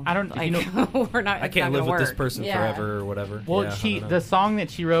 You know, I don't- like, you know- we're not. I it's can't not live gonna with this work. person Yeah. forever or whatever. Well, Yeah, I don't know. the song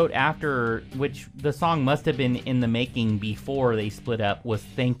that she wrote after, which the song must have been in the making before they split up, was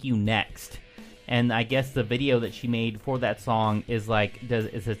 "Thank You Next," and I guess the video that she made for that song is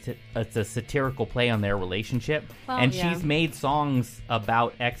it's a satirical play on their relationship, Well, and yeah. she's made songs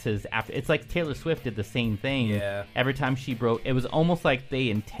about exes after. It's like Taylor Swift did the same thing. Yeah. Every time she wrote, it was almost like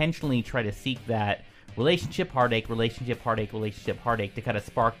they intentionally try to seek that relationship heartache to kind of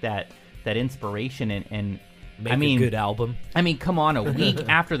spark that inspiration and Make I mean, a good album. I mean, come on, a week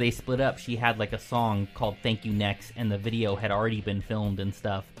after they split up, she had like a song called "Thank You Next," and the video had already been filmed and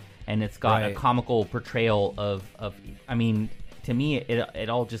stuff, and it's got a Right. comical portrayal of I mean, to me, it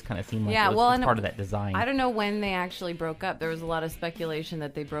all just kind of seemed like it was part of that design. I don't know when they actually broke up. There was a lot of speculation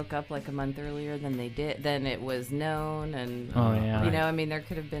that they broke up like a month earlier than they did. Then it was known, and you know, I mean, there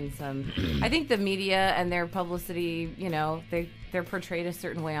could have been some. I think the media and their publicity, you know, they're portrayed a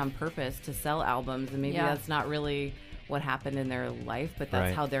certain way on purpose to sell albums, and maybe that's not really what happened in their life, but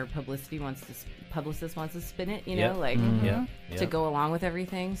that's how their publicist wants to spin it, you know, like to go along with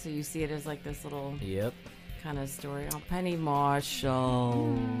everything. So you see it as like this little kind of story. Oh, Penny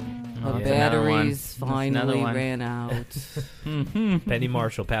Marshall, her batteries finally ran out. Penny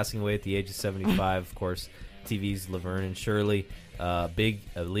Marshall passing away at the age of 75. Of course, TV's Laverne and Shirley, A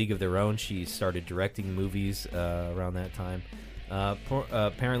League of Their Own. She started directing movies around that time.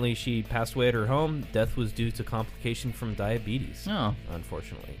 Apparently, she passed away at her home. Death was due to complication from diabetes.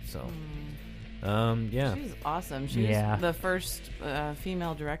 Unfortunately. So, she's awesome. She was the first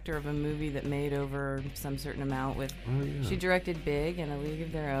female director of a movie that made over some certain amount. She directed Big and A League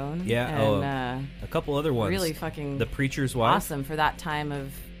of Their Own. And a couple other ones. Really fucking The Preacher's Wife. Awesome for that time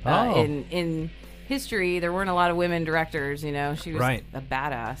of in history. There weren't a lot of women directors. You know, she was a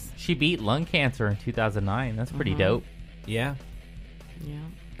badass. She beat lung cancer in 2009. That's pretty dope. Yeah.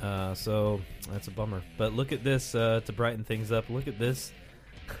 Yeah. So that's a bummer. But look at this to brighten things up. Look at this.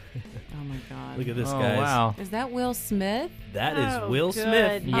 Oh my God! Look at this, guys. Wow. Is that Will Smith? That is Will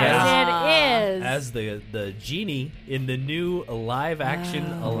Smith. Yes, it is. As the genie in the new live-action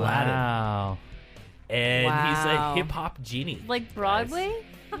Aladdin. Wow. And he's a hip-hop genie. Like Broadway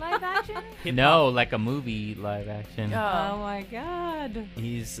live action? No, like a movie live action. Oh my God.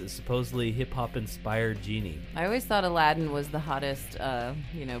 He's supposedly hip-hop inspired genie. I always thought Aladdin was the hottest,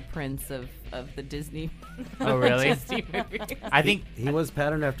 prince of the Disney. Oh, really? Disney movies. I think he was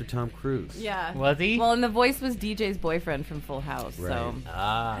patterned after Tom Cruise. Yeah. Was he? Well, and the voice was DJ's boyfriend from Full House. Right. So.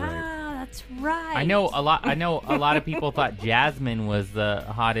 That's right. I know a lot of people thought Jasmine was the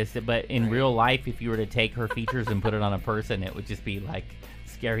hottest, but in real life, if you were to take her features and put it on a person, it would just be like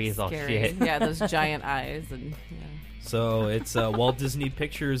scary as all shit. Yeah, those giant eyes and. Yeah. So it's Walt Disney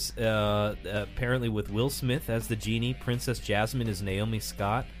Pictures, apparently with Will Smith as the genie. Princess Jasmine is Naomi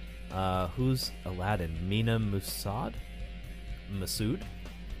Scott. Who's Aladdin? Mina Masood?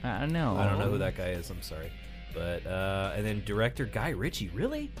 I don't know. I don't know who that guy is. I'm sorry. But and then director Guy Ritchie.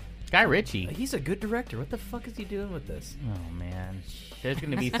 Really? Guy Ritchie. He's a good director. What the fuck is he doing with this? Oh man, there's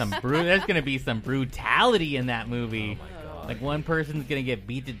gonna be some brutality in that movie. Oh my God. Like one person's gonna get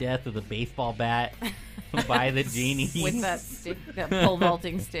beat to death with a baseball bat by the genie. With that stick, that pole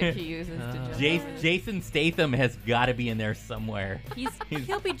vaulting stick he uses to jump. Jason Statham has got to be in there somewhere.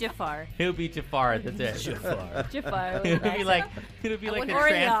 He'll be Jafar. He'll be Jafar. That's it. Jafar. It'll be like a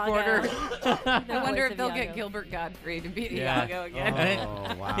transporter. I wonder if they'll get Gilbert Godfrey to be Iago again.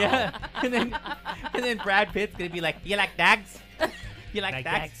 Oh wow. Yeah, and then Brad Pitt's gonna be like, "You like dogs? You like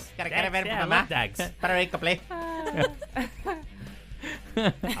dogs? Gotta get a bit from my dogs. Para make a play."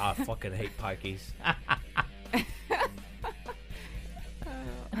 I fucking hate pikeys. I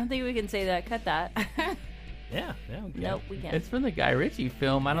don't think we can say that. Cut that. Yeah. Nope, we can't. It's from the Guy Ritchie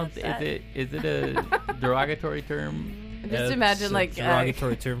film. I don't. Is it a derogatory term? Just imagine like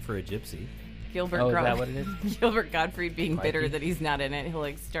derogatory term for a gypsy. Gilbert. Is that what it is? Gilbert Godfrey being bitter that he's not in it. He'll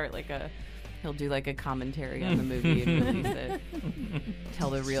like start like he'll do like a commentary on the movie and release it.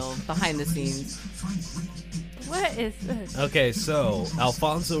 Tell the real behind the scenes. What is this? Okay, so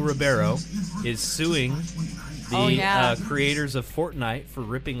Alfonso Ribeiro is suing the creators of Fortnite for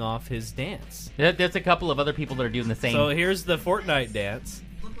ripping off his dance. There's a couple of other people that are doing the same. So here's the Fortnite dance.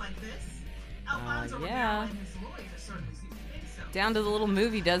 Look like this. Alfonso yeah. Ribeiro and his lawyers certainly seem to think so. Down to the little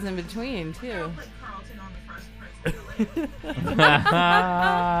movie does in between too. Carol played Carlton on the Fresh Prince of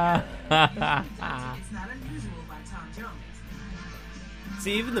Bel-Air. It's not unusual by Tom Jones.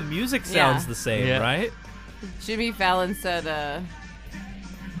 See, even the music sounds the same, right? Jimmy Fallon said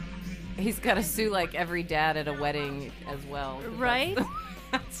he's got to sue like every dad at a wedding as well. Right?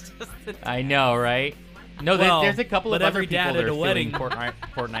 That's just I know, right? No, there's a couple of other people dad that at are a wedding.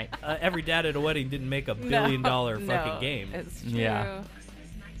 Fortnite. Every dad at a wedding didn't make $1 billion fucking game. It's true. Yeah.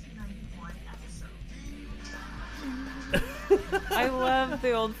 I love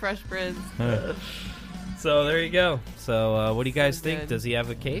the old Fresh Prince. So there you go. So what do you guys think? good. Does he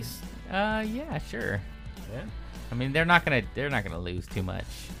have a case? Yeah, sure. Yeah. I mean, they're not gonna lose too much.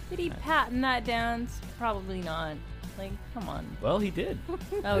 Did he patent that dance? Probably not. Like, come on. Well, he did.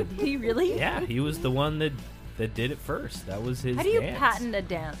 Oh, did he really? Yeah, he was the one that did it first. That was his How do you dance. patent a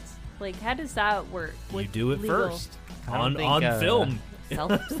dance? Like, how does that work? You do it legal? first I don't on think, film.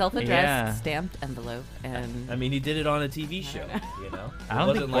 self-addressed stamped envelope, and I mean, he did it on a TV show. I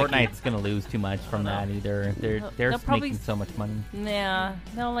don't think Fortnite's gonna lose too much from that either. They're probably making so much money. Yeah,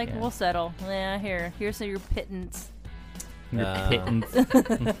 they'll we'll settle. Yeah, here's your pittance. Your pittance.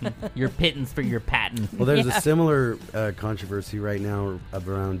 Your pittance for your patent. Well, there's a similar controversy right now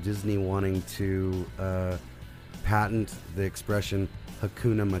around Disney wanting to patent the expression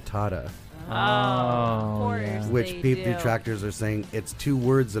Hakuna Matata. Of course Which detractors are saying it's 2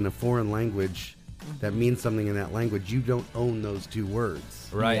 words in a foreign language that means something in that language. You don't own those 2 words.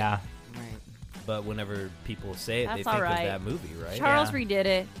 Right. Yeah. right. But whenever people say it, That's they think all right. of that movie, right? Charles redid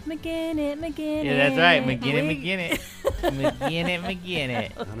it. McGinnis. Yeah, that's right. McGinnis.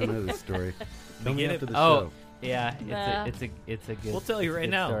 McGinnis. I don't know this story. Tell me McGinnis- after the Oh, show. yeah. Nah. It's a good. We'll tell you right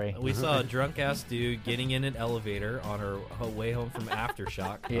good now. Story. We saw a drunk ass dude getting in an elevator on her way home from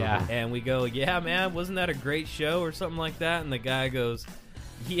Aftershock. Yeah. And we go, yeah, man, wasn't that a great show or something like that? And the guy goes,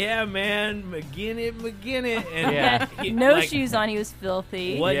 yeah, man, McGinnis. And Yeah. No shoes on. He was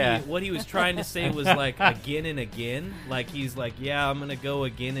filthy. What he was trying to say was like again and again. Like he's like, yeah, I'm gonna go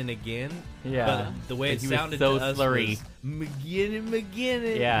again and again. Yeah. But the way But it he was sounded so to us slurry. was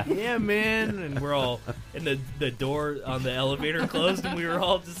McGinnis. Yeah. Yeah, man. And we're all, and the door on the elevator closed, and we were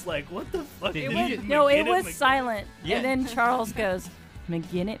all just like, what the fuck? It did was- you- It was McGinnis? silent. Yeah. And then Charles goes,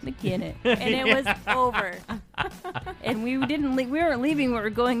 McGinnis. And it was over. And we didn't we weren't leaving, we were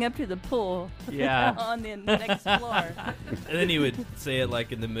going up to the pool. Yeah. On the next floor. And then he would say it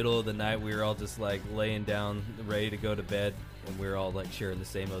like in the middle of the night. We were all just like laying down, ready to go to bed, and we were all like sharing the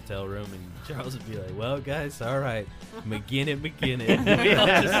same hotel room. And Charles would be like, "Well, guys, all right, McGinnis." And we all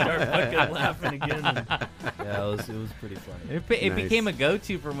just start fucking laughing again. And, yeah, it was pretty funny. It Nice. became a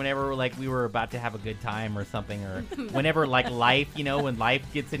go-to for whenever like we were about to have a good time or something, or whenever like life, when life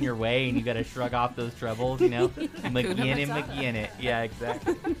gets in your way and you got to shrug off those troubles, McGinnis. Yeah,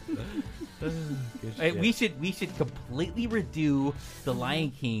 exactly. Hey, we should completely redo the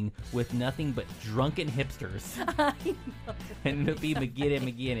Lion King with nothing but drunken hipsters, and it'll be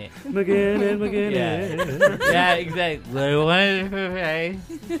McGinnis. Yeah, exactly.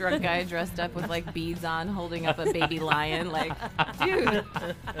 Drunk guy dressed up with like beads on, holding up a baby lion. Like, dude.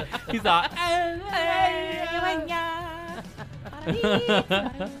 He's all.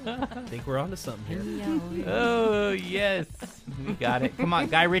 I think we're onto something here. Oh yes, we got it. Come on,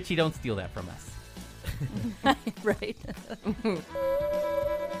 Guy Ritchie, don't steal that from us. Right.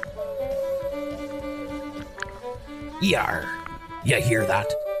 Yar. You hear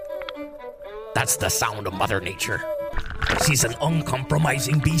that? That's the sound of Mother Nature. She's an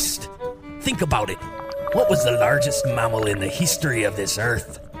uncompromising beast. Think about it. What was the largest mammal in the history of this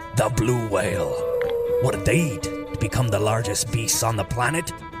earth? The blue whale. What did they eat to become the largest beasts on the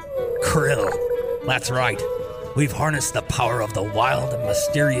planet? Krill. That's right. We've harnessed the power of the wild and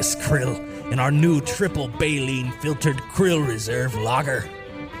mysterious krill in our new triple baleen filtered krill reserve lager.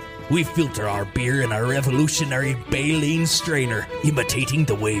 We filter our beer in a revolutionary baleen strainer, imitating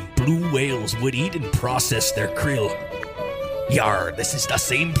the way blue whales would eat and process their krill. Yar, this is the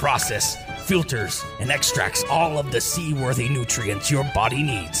same process, filters and extracts all of the seaworthy nutrients your body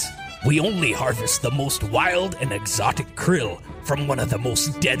needs. We only harvest the most wild and exotic krill from one of the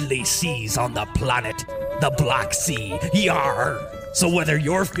most deadly seas on the planet, the Black Sea. Yar! So whether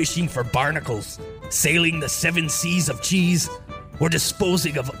you're fishing for barnacles, sailing the 7 seas of cheese, or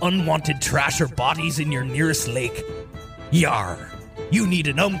disposing of unwanted trash or bodies in your nearest lake, yar! You need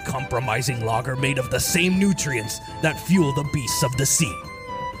an uncompromising lager made of the same nutrients that fuel the beasts of the sea.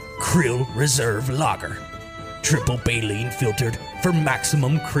 Krill Reserve Lager. Triple baleen filtered for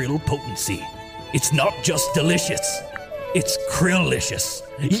maximum krill potency. It's not just delicious, it's krillicious.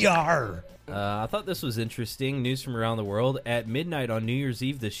 Yar! I thought this was interesting. News from around the world. At midnight on New Year's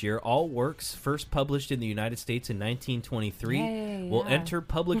Eve this year, all works first published in the United States in 1923 will enter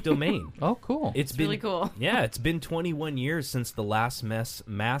public domain. Oh, cool. It's been really cool. Yeah, it's been 21 years since the last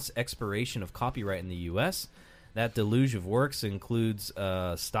mass expiration of copyright in the U.S. That deluge of works includes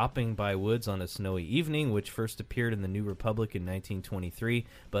Stopping by Woods on a Snowy Evening, which first appeared in the New Republic in 1923,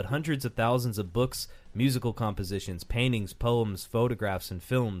 but hundreds of thousands of books, musical compositions, paintings, poems, photographs, and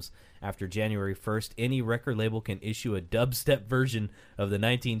films. After January 1st, any record label can issue a dubstep version of the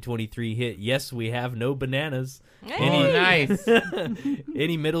 1923 hit Yes, We Have No Bananas. Nice.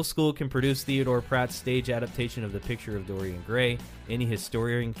 Any middle school can produce Theodore Pratt's stage adaptation of The Picture of Dorian Gray. Any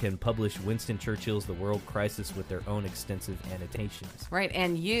historian can publish Winston Churchill's The World Crisis with their own extensive annotations. Right,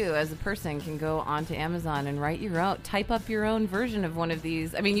 and you as a person can go onto Amazon and type up your own version of one of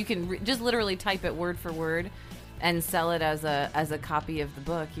these. I mean, you can just literally type it word for word, and sell it as a copy of the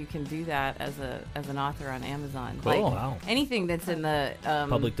book. You can do that as an author on Amazon. Cool. Like Wow. anything that's in the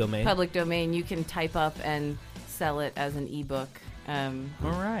Public domain, you can type up and sell it as an ebook. All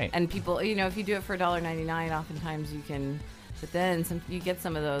right. And people, if you do it for $1.99, oftentimes you can. But then you get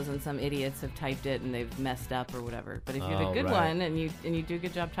some of those, and some idiots have typed it and they've messed up or whatever. But if you have a good one and you do a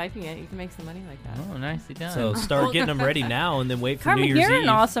good job typing it, you can make some money like that. Oh, nicely done. So start getting them ready now, and then wait for Carmen, New Year's you're Eve. an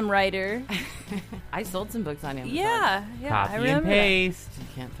awesome writer. I sold some books on Amazon. Yeah, I Copy and remember. paste. You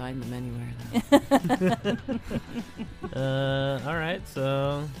can't find them anywhere though. All right.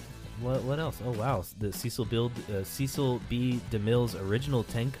 So, what else? Oh wow, the Cecil B. DeMille's original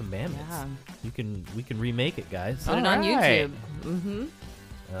 10 Commandments. Yeah. We can remake it, guys. Put it on right. YouTube.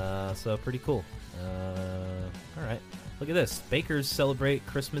 Mm-hmm. So pretty cool. All right. Look at this. Bakers celebrate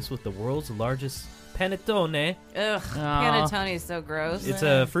Christmas with the world's largest panettone. Ugh, panettone is so gross. It's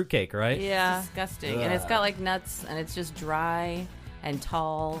a fruitcake, right? Yeah, disgusting. And it's got like nuts, and it's just dry and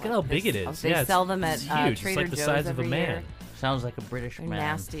tall. Look at how big it is. They sell them at huge. Trader It's like the Joe's size of a every man. year. Sounds like a British They're man.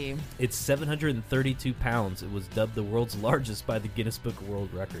 nasty. It's 732 pounds. It was dubbed the world's largest by the Guinness Book of World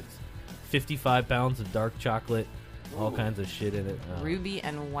Records. 55 pounds of dark chocolate, all kinds of shit in it. Ruby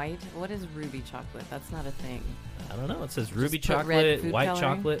and white. What is ruby chocolate? That's not a thing. I don't know. It says ruby Just put red chocolate, food white coloring?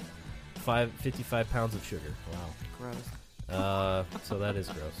 chocolate, 55 pounds of sugar. Wow. Gross. So that is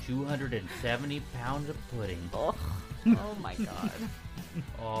gross. 270 pounds of pudding. Oh my god.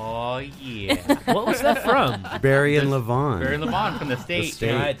 Oh, yeah. What was that from? Barry and Levon. Barry Levon from the state.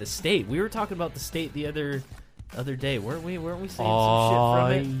 Right, the state. We were talking about the state the other day, weren't we? Weren't we saying Oh,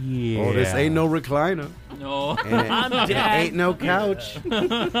 some shit from it? yeah. Oh, this ain't no recliner. No. And it dead. ain't no couch.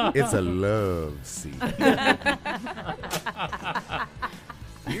 It's a love seat.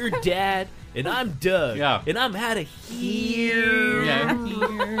 You're Dad, and I'm Doug. Yeah. And I'm out of here. Yeah.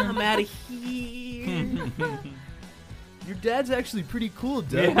 I'm out of here. Your dad's actually pretty cool,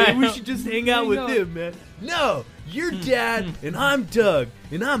 Doug. Yeah, Maybe we I should just hang out with him, man. No, you're Dad, and I'm Doug,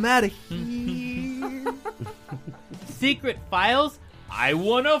 and I'm out of here. Secret files? I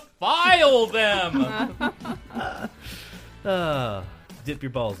want to file them. Dip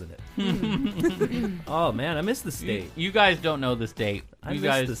your balls in it. Oh, man, I miss the state. You guys don't know the state. I You miss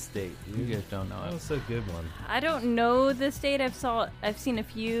guys, the state. you guys don't know That it. was a good one. I don't know the state. I've seen a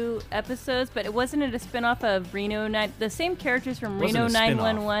few episodes, but it wasn't it a spinoff of Reno 9? The same characters from Wasn't Reno a spin-off.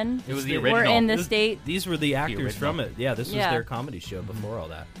 911 It was the were original. in the This- state. These were the actors original. from it. Yeah, this was Yeah. their comedy show before all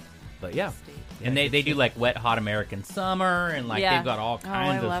that. But yeah. And they do like Wet Hot American Summer, and like Yeah. they've got all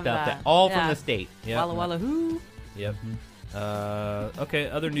kinds of love stuff that. all Yeah. from the state. Yep. Walla Walla Hoo. Yep. Okay,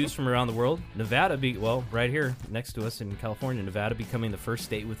 other news from around the world. Nevada, right here next to us in California, Nevada becoming the first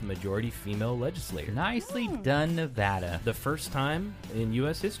state with a majority female legislator. Nicely done, Nevada. The first time in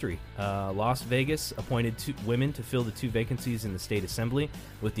U.S. history. Las Vegas appointed 2 women to fill the 2 vacancies in the state assembly.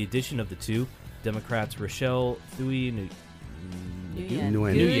 With the addition of the 2, Democrats Rochelle Thuy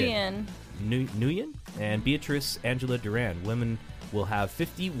Nguyen. Nguyen and Beatrice Angela Duran. Women will have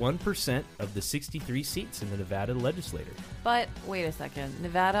 51% of the 63 seats in the Nevada legislature. But wait a second.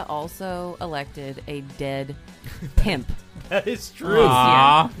 Nevada also elected a dead pimp. That is this true.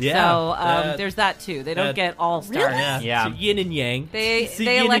 Aw. year. Yeah, So that- there's that too. They don't that- get all stars. Yeah. It's a yin and yang. They It's a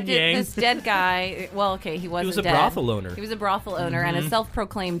yin and elected yang. this dead guy. Well, okay, he wasn't was a dead. brothel owner. He was a brothel owner and Mm-hmm. a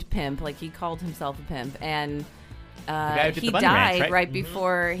self-proclaimed pimp. Like he called himself a pimp, and guy who did he the Bunny died Ranch,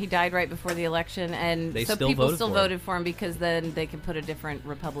 right? He died right before the election, and They so still people voted still for him. voted for him because then they could put a different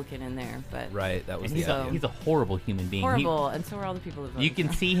Republican in there. But Right, that was And the he's, idea. he's a horrible human being. horrible, and so are all the people that voted. You for can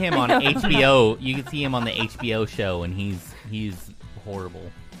him. see him on HBO. You can see him on the HBO show, and he's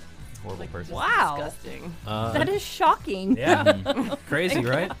horrible person. Wow, Disgusting. that is shocking. Yeah, crazy,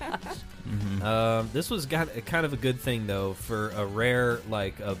 right? This was kind of a good thing, though, for a rare,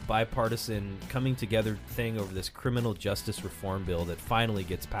 a bipartisan coming together thing over this criminal justice reform bill that finally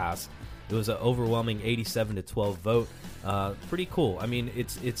gets passed. It was an overwhelming 87-12 vote. Pretty cool. I mean,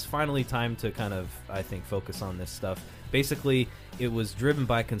 it's finally time to kind of, I think, focus on this stuff. Basically, it was driven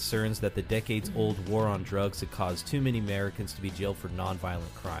by concerns that the decades-old war on drugs had caused too many Americans to be jailed for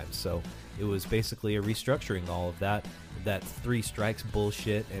nonviolent crimes. So it was basically a restructuring all of that 3 strikes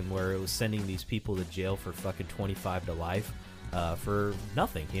bullshit, and where it was sending these people to jail for fucking 25 to life for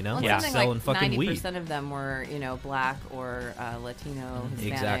nothing, Well, Yeah. something selling like fucking 90% weed. of them were, black or Latino,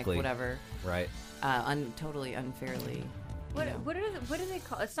 Hispanic, Exactly. whatever. Right. Totally unfairly. What do they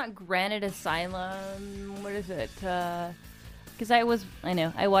call? It's not granted asylum. What is it? Because I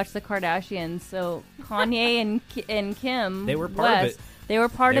watched the Kardashians. So Kanye and Kim, They were part of West, it. They were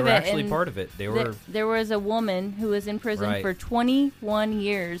part They of were it. actually and part of it. They were there was a woman who was in prison Right. for 21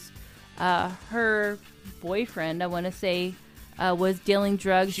 years her boyfriend, I want to say, was dealing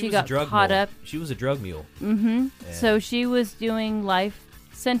drugs. She got caught mule. up. She was a drug mule. Mm-hmm. So she was doing life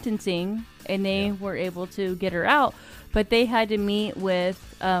sentencing, and they were able to get her out. But they had to meet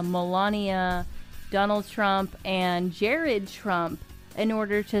with Melania, Donald Trump, and Jared Trump in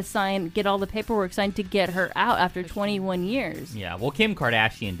order to get all the paperwork signed to get her out after 21 years. Yeah, well, Kim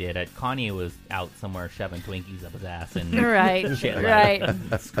Kardashian did it. Kanye was out somewhere shoving Twinkies up his ass and right, shit, right,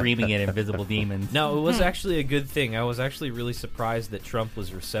 screaming at invisible demons. No, it was actually a good thing. I was actually really surprised that Trump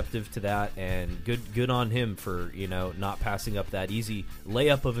was receptive to that, and good on him for not passing up that easy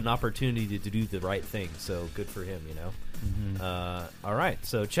layup of an opportunity to do the right thing. So good for him, All right,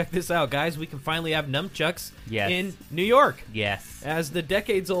 so check this out, guys. We can finally have nunchucks in New York. Yes. As the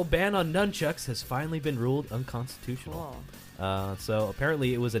decades-old ban on nunchucks has finally been ruled unconstitutional. Cool. So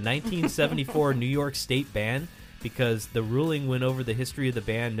apparently it was a 1974 New York state ban because the ruling went over the history of the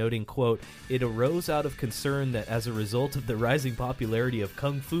ban, noting, quote, "It arose out of concern that as a result of the rising popularity of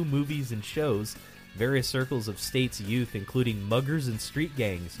kung fu movies and shows, various circles of state's youth, including muggers and street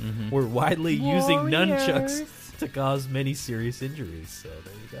gangs, were widely using nunchucks to cause many serious injuries." So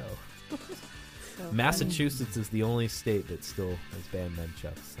there you go. Massachusetts is the only state that still has banned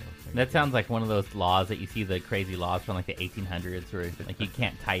nunchucks. So that sounds like one of those laws that you see, the crazy laws from like the 1800s, where like you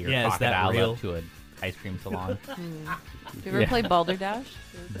can't tie your crocodile up to an ice cream salon. Do you ever play Balderdash?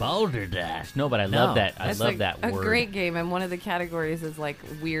 Balderdash? No, but I love that. I love that word. A great game, and one of the categories is like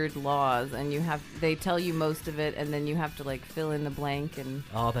weird laws, and they tell you most of it, and then you have to like fill in the blank, and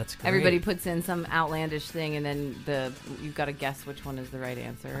that's great. Everybody puts in some outlandish thing, and then you've got to guess which one is the right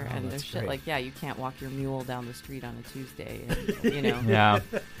answer. And there's shit like you can't walk your mule down the street on a Tuesday, and, yeah,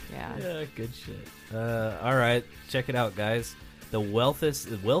 good shit. All right, check it out, guys. The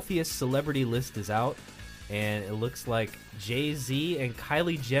wealthiest celebrity list is out, and it looks like Jay-Z and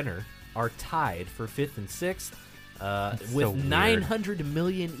Kylie Jenner are tied for 5th and 6th with so $900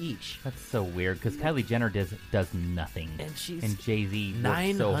 million each. That's so weird because Kylie Jenner does nothing, and Jay-Z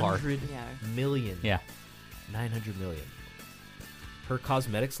works so hard. $900 million. Yeah, $900 million. Her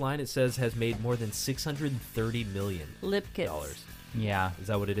cosmetics line, it says, has made more than $630 million. Lip kits. Yeah. Is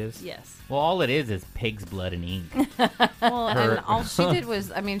that what it is? Yes. Well, all it is pig's blood and ink. Well, and all she did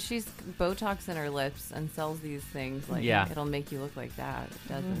was, she's Botox in her lips and sells these things. Like, it'll make you look like that. It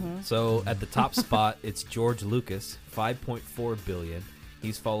doesn't. So at the top spot, it's George Lucas, $5.4 billion.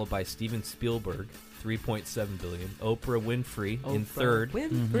 He's followed by Steven Spielberg, $3.7 billion. Oprah Winfrey in third,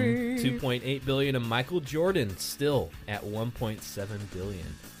 $2.8 billion, and Michael Jordan still at $1.7 billion.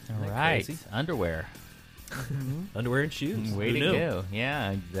 All right, underwear. Underwear and shoes. Way to go.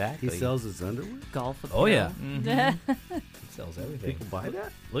 Yeah, exactly. He sells his underwear? Golf apparel. Oh, yeah. He sells everything. People buy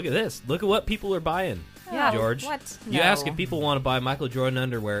that? Look at this. Look at what people are buying, George. What? You ask if people want to buy Michael Jordan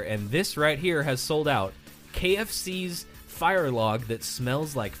underwear, and this right here has sold out. KFC's fire log that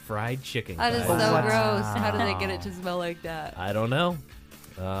smells like fried chicken. That is so gross. How do they get it to smell like that? I don't know.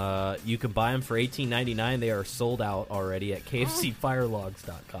 You can buy them for $18.99. They are sold out already at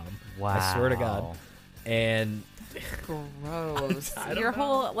KFCFirelogs.com. Wow. I swear to God. And gross. Your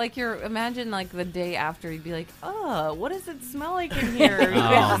whole imagine the day after you'd be like, oh, what does it smell like in here?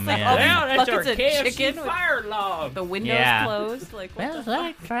 Oh man, that's our KFC fire log. The windows closed. Like smells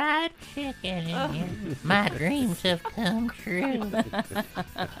like fried chicken in here. My dreams have come true.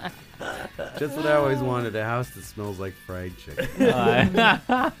 Just what I always wanted, a house that smells like fried chicken.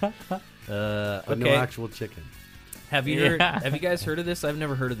 But no actual chicken. Have you guys heard of this? I've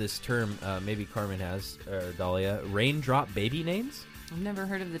never heard of this term. Maybe Carmen has, or Dahlia. Raindrop baby names? I've never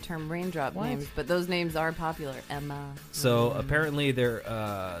heard of the term raindrop names, but those names are popular. Emma. So apparently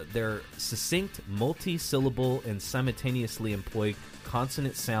they're succinct, multi-syllable, and simultaneously employ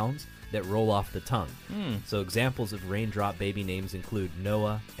consonant sounds that roll off the tongue. So examples of raindrop baby names include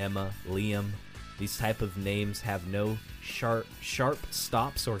Noah, Emma, Liam. These type of names have no sharp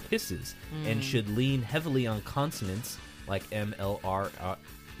stops or hisses and should lean heavily on consonants like M, L, N,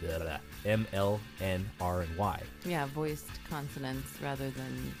 R, and Y. Yeah, voiced consonants rather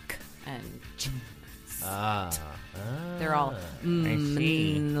than k and ch. They're all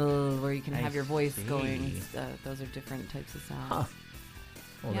where you can have your voice going. Those are different types of sounds. Huh.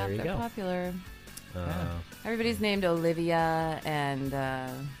 Well, there you they're go. Popular. Everybody's named Olivia, and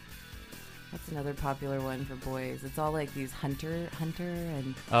what's another popular one for boys? It's all like these Hunter,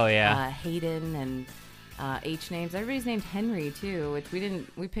 and Hayden and H names. Everybody's named Henry too, which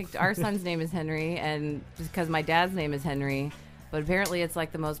we picked. Our son's name is Henry, and just because my dad's name is Henry, but apparently it's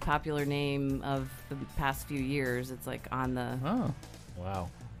like the most popular name of the past few years. It's like on the wow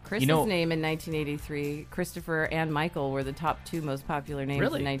Chris's name in 1983, Christopher and Michael were the top 2 most popular names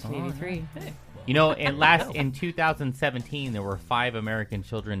in 1983. Oh, hey. In 2017, there were 5 American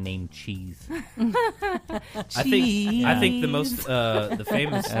children named Cheese. I think the most the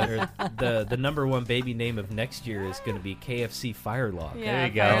famous or the number one baby name of next year is going to be KFC Firelog. Yeah, there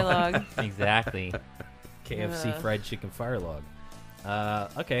you go. Firelog. Exactly. KFC fried chicken Firelog.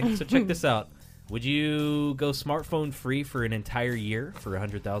 Okay, so check this out. Would you go smartphone free for an entire year for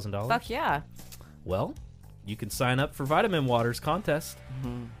 $100,000? Fuck yeah. Well, you can sign up for Vitamin Water's contest.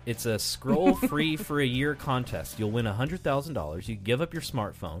 Mm-hmm. It's a scroll free for a year contest. You'll win $100,000. You give up your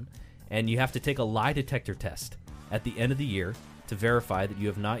smartphone, and you have to take a lie detector test at the end of the year to verify that you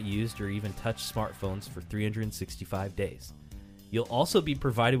have not used or even touched smartphones for 365 days. You'll also be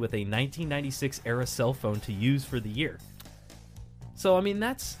provided with a 1996 era cell phone to use for the year. So, I mean,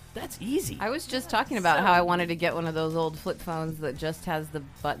 that's easy. I was just talking about how I wanted to get one of those old flip phones that just has the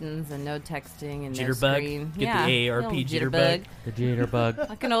buttons and no texting and no screen. Get the AARP jitterbug. The jitterbug.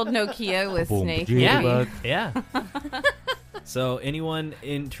 Like an old Nokia with Snake. Yeah. So anyone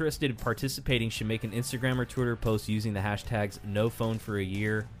interested in participating should make an Instagram or Twitter post using the hashtags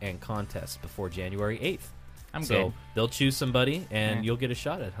 #NoPhoneForAYear and contest before January 8th. So they'll choose somebody, and you'll get a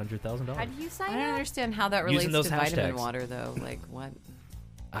shot at $100,000. How do you sign I don't up? understand how that relates to vitamin hashtags. water, though. Like, what?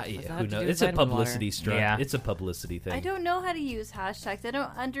 Who knows? It's a publicity stunt. Yeah. It's a publicity thing. I don't know how to use hashtags. I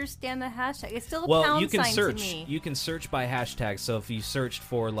don't understand the hashtag. It's still a pound you can sign search. To me. You can search by hashtags. So if you searched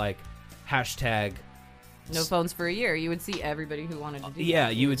for like hashtag no phones for a year, you would see everybody who wanted to do that. Yeah,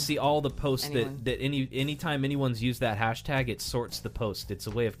 you would see all the posts that anytime anyone's used that hashtag, it sorts the post. It's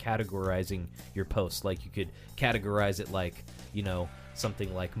a way of categorizing your post. Like you could categorize it like,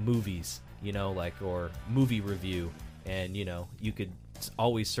 something like movies, or movie review, and you could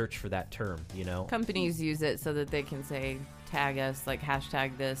always search for that term, Companies use it so that they can say tag us, like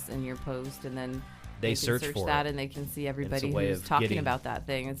hashtag this in your post, and then they search for that, and they can see everybody who's talking about that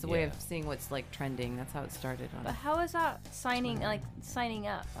thing. It's a way of seeing what's like trending. That's how it started. But how is that signing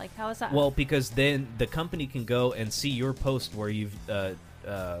up? Like how is that? Well, because then the company can go and see your post where you've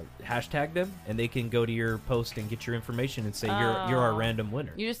hashtag them, and they can go to your post and get your information and say you're our random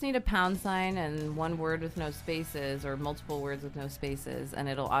winner. You just need a pound sign and one word with no spaces, or multiple words with no spaces, and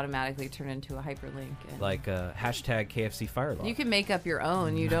it'll automatically turn into a hyperlink. Like hashtag KFC Firelog. You can make up your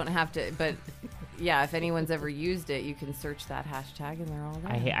own. You don't have to, but yeah, if anyone's ever used it, you can search that hashtag and they're all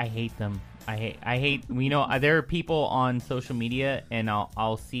there. I hate them. I hate. There are people on social media, and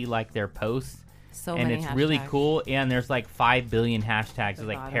I'll see like their posts. And it's really cool, and there's like 5 billion hashtags, with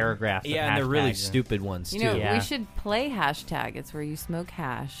like paragraphs. Yeah, and they're really stupid ones too. We should play hashtag. It's where you smoke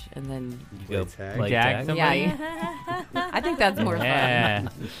hash and then you go play tag. Yeah, I think that's more fun.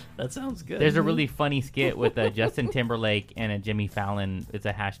 That sounds good. There's a really funny skit with Justin Timberlake and a Jimmy Fallon. It's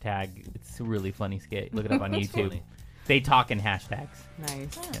a hashtag. It's a really funny skit. Look it up on YouTube. Funny. They talk in hashtags.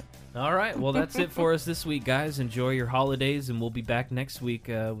 Nice. Yeah. All right. Well, that's it for us this week, guys. Enjoy your holidays, and we'll be back next week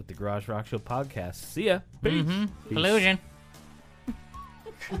with the Garage Rock Show podcast. See ya. Peace. Mm-hmm. Collusion.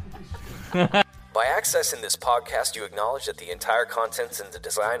 By accessing this podcast, you acknowledge that the entire contents and the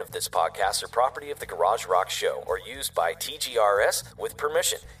design of this podcast are property of the Garage Rock Show or used by TGRS with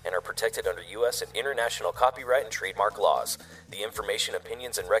permission and are protected under U.S. and international copyright and trademark laws. The information,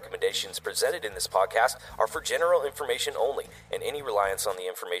 opinions, and recommendations presented in this podcast are for general information only, and any reliance on the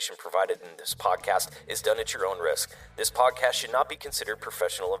information provided in this podcast is done at your own risk. This podcast should not be considered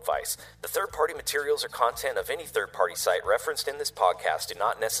professional advice. The third-party materials or content of any third-party site referenced in this podcast do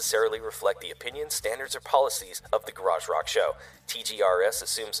not necessarily reflect the opinions, standards, or policies of the Garage Rock Show. TGRS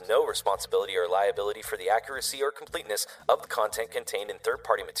assumes no responsibility or liability for the accuracy or completeness of the content contained in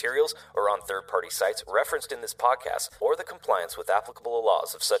third-party materials or on third-party sites referenced in this podcast, or the compliance with applicable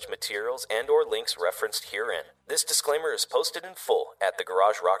laws of such materials and or links referenced herein. This disclaimer is posted in full at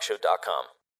thegaragerockshow.com.